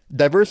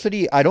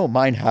 diversity, I don't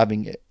mind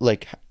having it.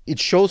 Like, it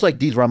shows like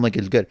these where I'm like,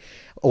 it's good.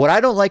 What I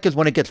don't like is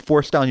when it gets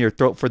forced down your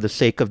throat for the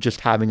sake of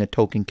just having a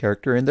token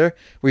character in there,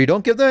 where you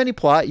don't give them any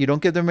plot, you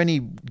don't give them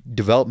any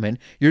development.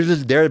 You're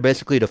just there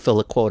basically to fill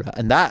a quota.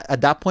 And that at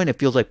that point, it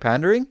feels like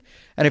pandering,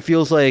 and it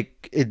feels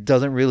like it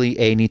doesn't really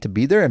A, need to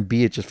be there, and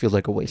B, it just feels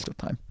like a waste of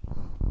time.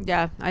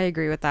 Yeah, I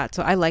agree with that.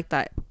 So I like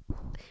that.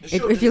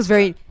 It feels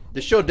very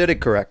The show did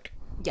it correct.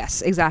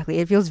 Yes, exactly.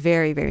 It feels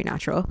very, very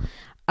natural.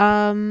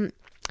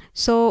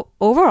 So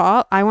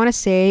overall, I want to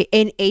say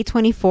in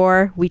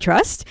A24 we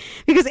trust,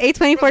 because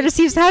A24 just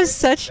seems to have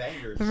such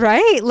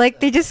right. Like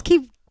they just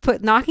keep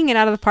knocking it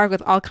out of the park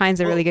with all kinds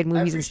of really good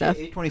movies and stuff.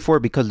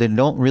 A24 because they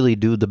don't really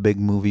do the big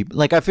movie.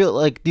 Like I feel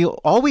like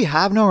all we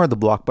have now are the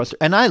blockbusters,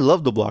 and I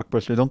love the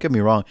blockbusters. Don't get me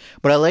wrong,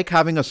 but I like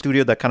having a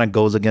studio that kind of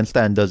goes against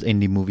that and does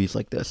indie movies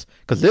like this,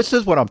 because this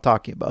is what I'm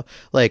talking about.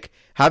 Like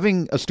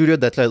having a studio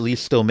that's at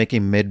least still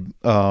making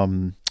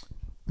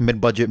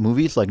mid-budget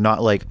movies, like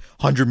not like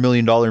 $100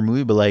 million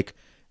movie, but like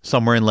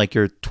somewhere in like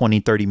your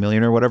 20-30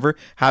 million or whatever.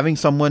 Having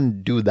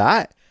someone do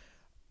that,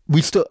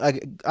 we still,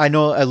 I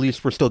know at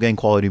least we're still getting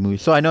quality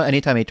movies. So I know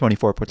anytime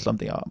A24 puts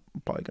something out,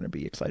 I'm probably gonna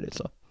be excited.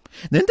 So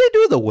didn't they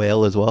do The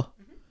Whale as well?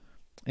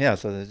 Yeah,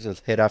 so it's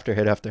just hit after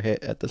hit after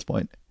hit at this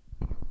point.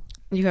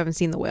 You haven't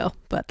seen The Whale,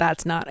 but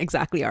that's not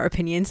exactly our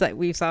opinions that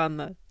we saw on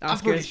the Oscars. I'm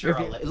pretty sure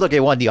look,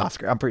 it won the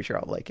Oscar. I'm pretty sure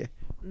I'll like it.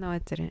 No,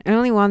 it didn't. It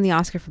only won the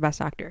Oscar for Best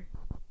Actor.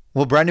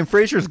 Well, Brandon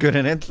Fraser's good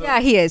in it. So. Yeah,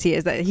 he is.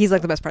 He's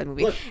like the best part of the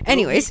movie. Look,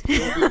 anyways.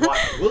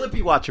 Will it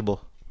be watchable?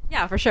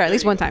 Yeah, for sure. At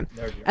least one time.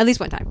 At least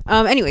one time.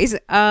 Anyways.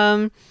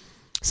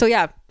 So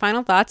yeah,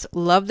 final thoughts.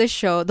 Love this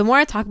show. The more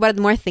I talk about it,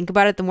 the more I think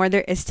about it, the more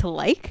there is to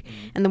like,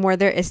 and the more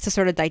there is to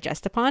sort of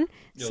digest upon.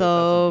 Yo,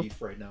 so,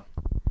 beef right now.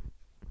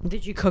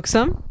 Did you cook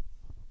some?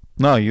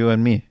 No, you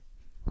and me.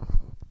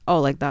 Oh,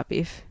 like that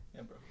beef.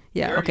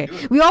 Yeah, okay.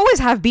 Do We always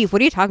have beef.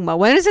 What are you talking about?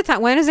 When is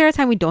there a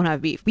time we don't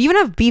have beef? We even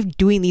have beef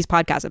doing these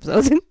podcast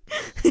episodes.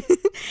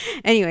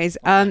 Anyways,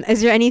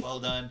 is there any Well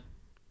done.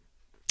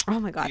 Oh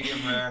my god.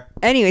 Medium rare.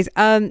 Anyways,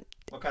 What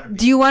kind of beef?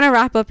 do you want to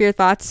wrap up your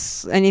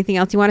thoughts? Anything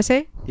else you want to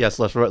say? Yes,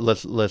 let's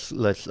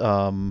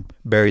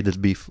bury this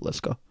beef. Let's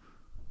go.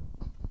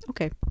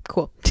 Okay,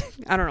 cool.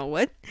 I don't know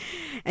what.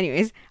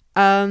 Anyways,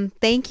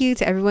 thank you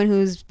to everyone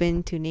who's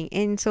been tuning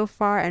in so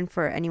far, and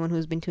for anyone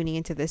who's been tuning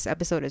into this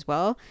episode as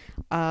well.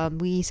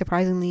 We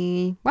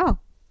surprisingly,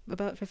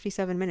 about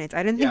 57 minutes.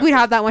 I didn't think we'd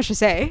have that much to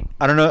say.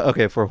 I don't know.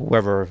 Okay, for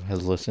whoever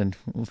has listened,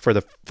 for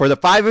the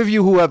 5 of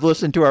you who have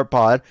listened to our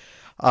pod,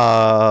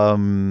 all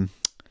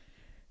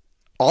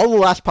the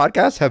last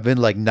podcasts have been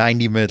like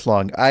 90 minutes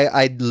long.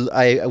 I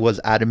was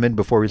adamant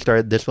before we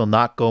started, this will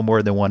not go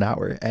more than 1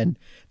 hour, and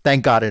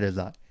thank God it is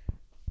not.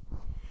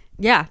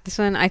 Yeah, this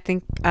one I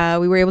think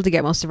we were able to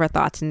get most of our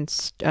thoughts and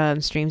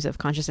streams of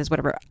consciousness,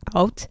 whatever,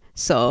 out.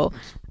 So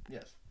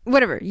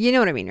whatever, you know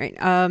what I mean,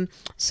 right?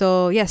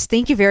 So yes,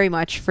 thank you very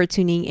much for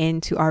tuning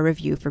in to our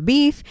review for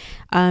Beef.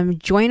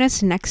 Join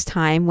us next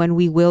time when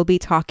we will be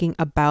talking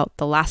about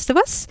The Last of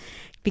Us,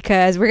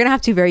 because we're gonna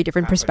have two very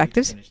different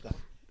perspectives.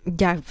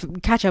 Yeah,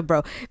 catch up,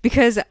 bro,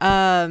 because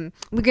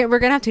we're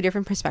gonna have two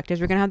different perspectives.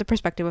 We're gonna have the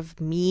perspective of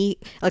me,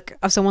 like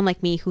of someone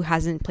like me who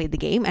hasn't played the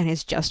game and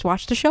has just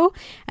watched the show,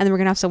 and then we're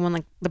gonna have someone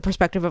like the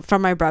perspective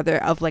from my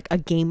brother of like a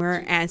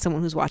gamer and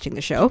someone who's watching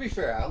the show. To be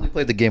fair, I only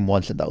played the game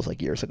once, and that was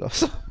like years ago.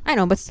 So. I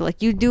know, but still,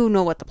 like, you do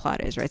know what the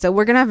plot is, right? So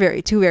we're gonna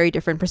have two very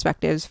different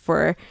perspectives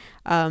for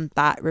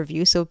that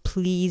review. So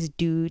please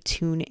do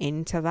tune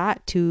into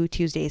that 2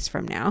 Tuesdays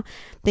from now.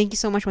 Thank you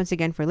so much once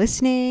again for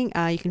listening.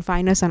 You can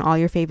find us on all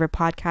your favorite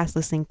podcast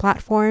listening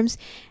platforms,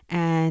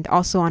 and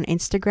also on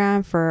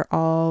Instagram for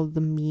all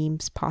the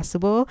memes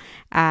possible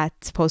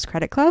at Post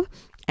Credit Club.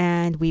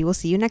 And we will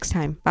see you next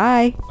time.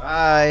 Bye.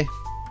 Bye.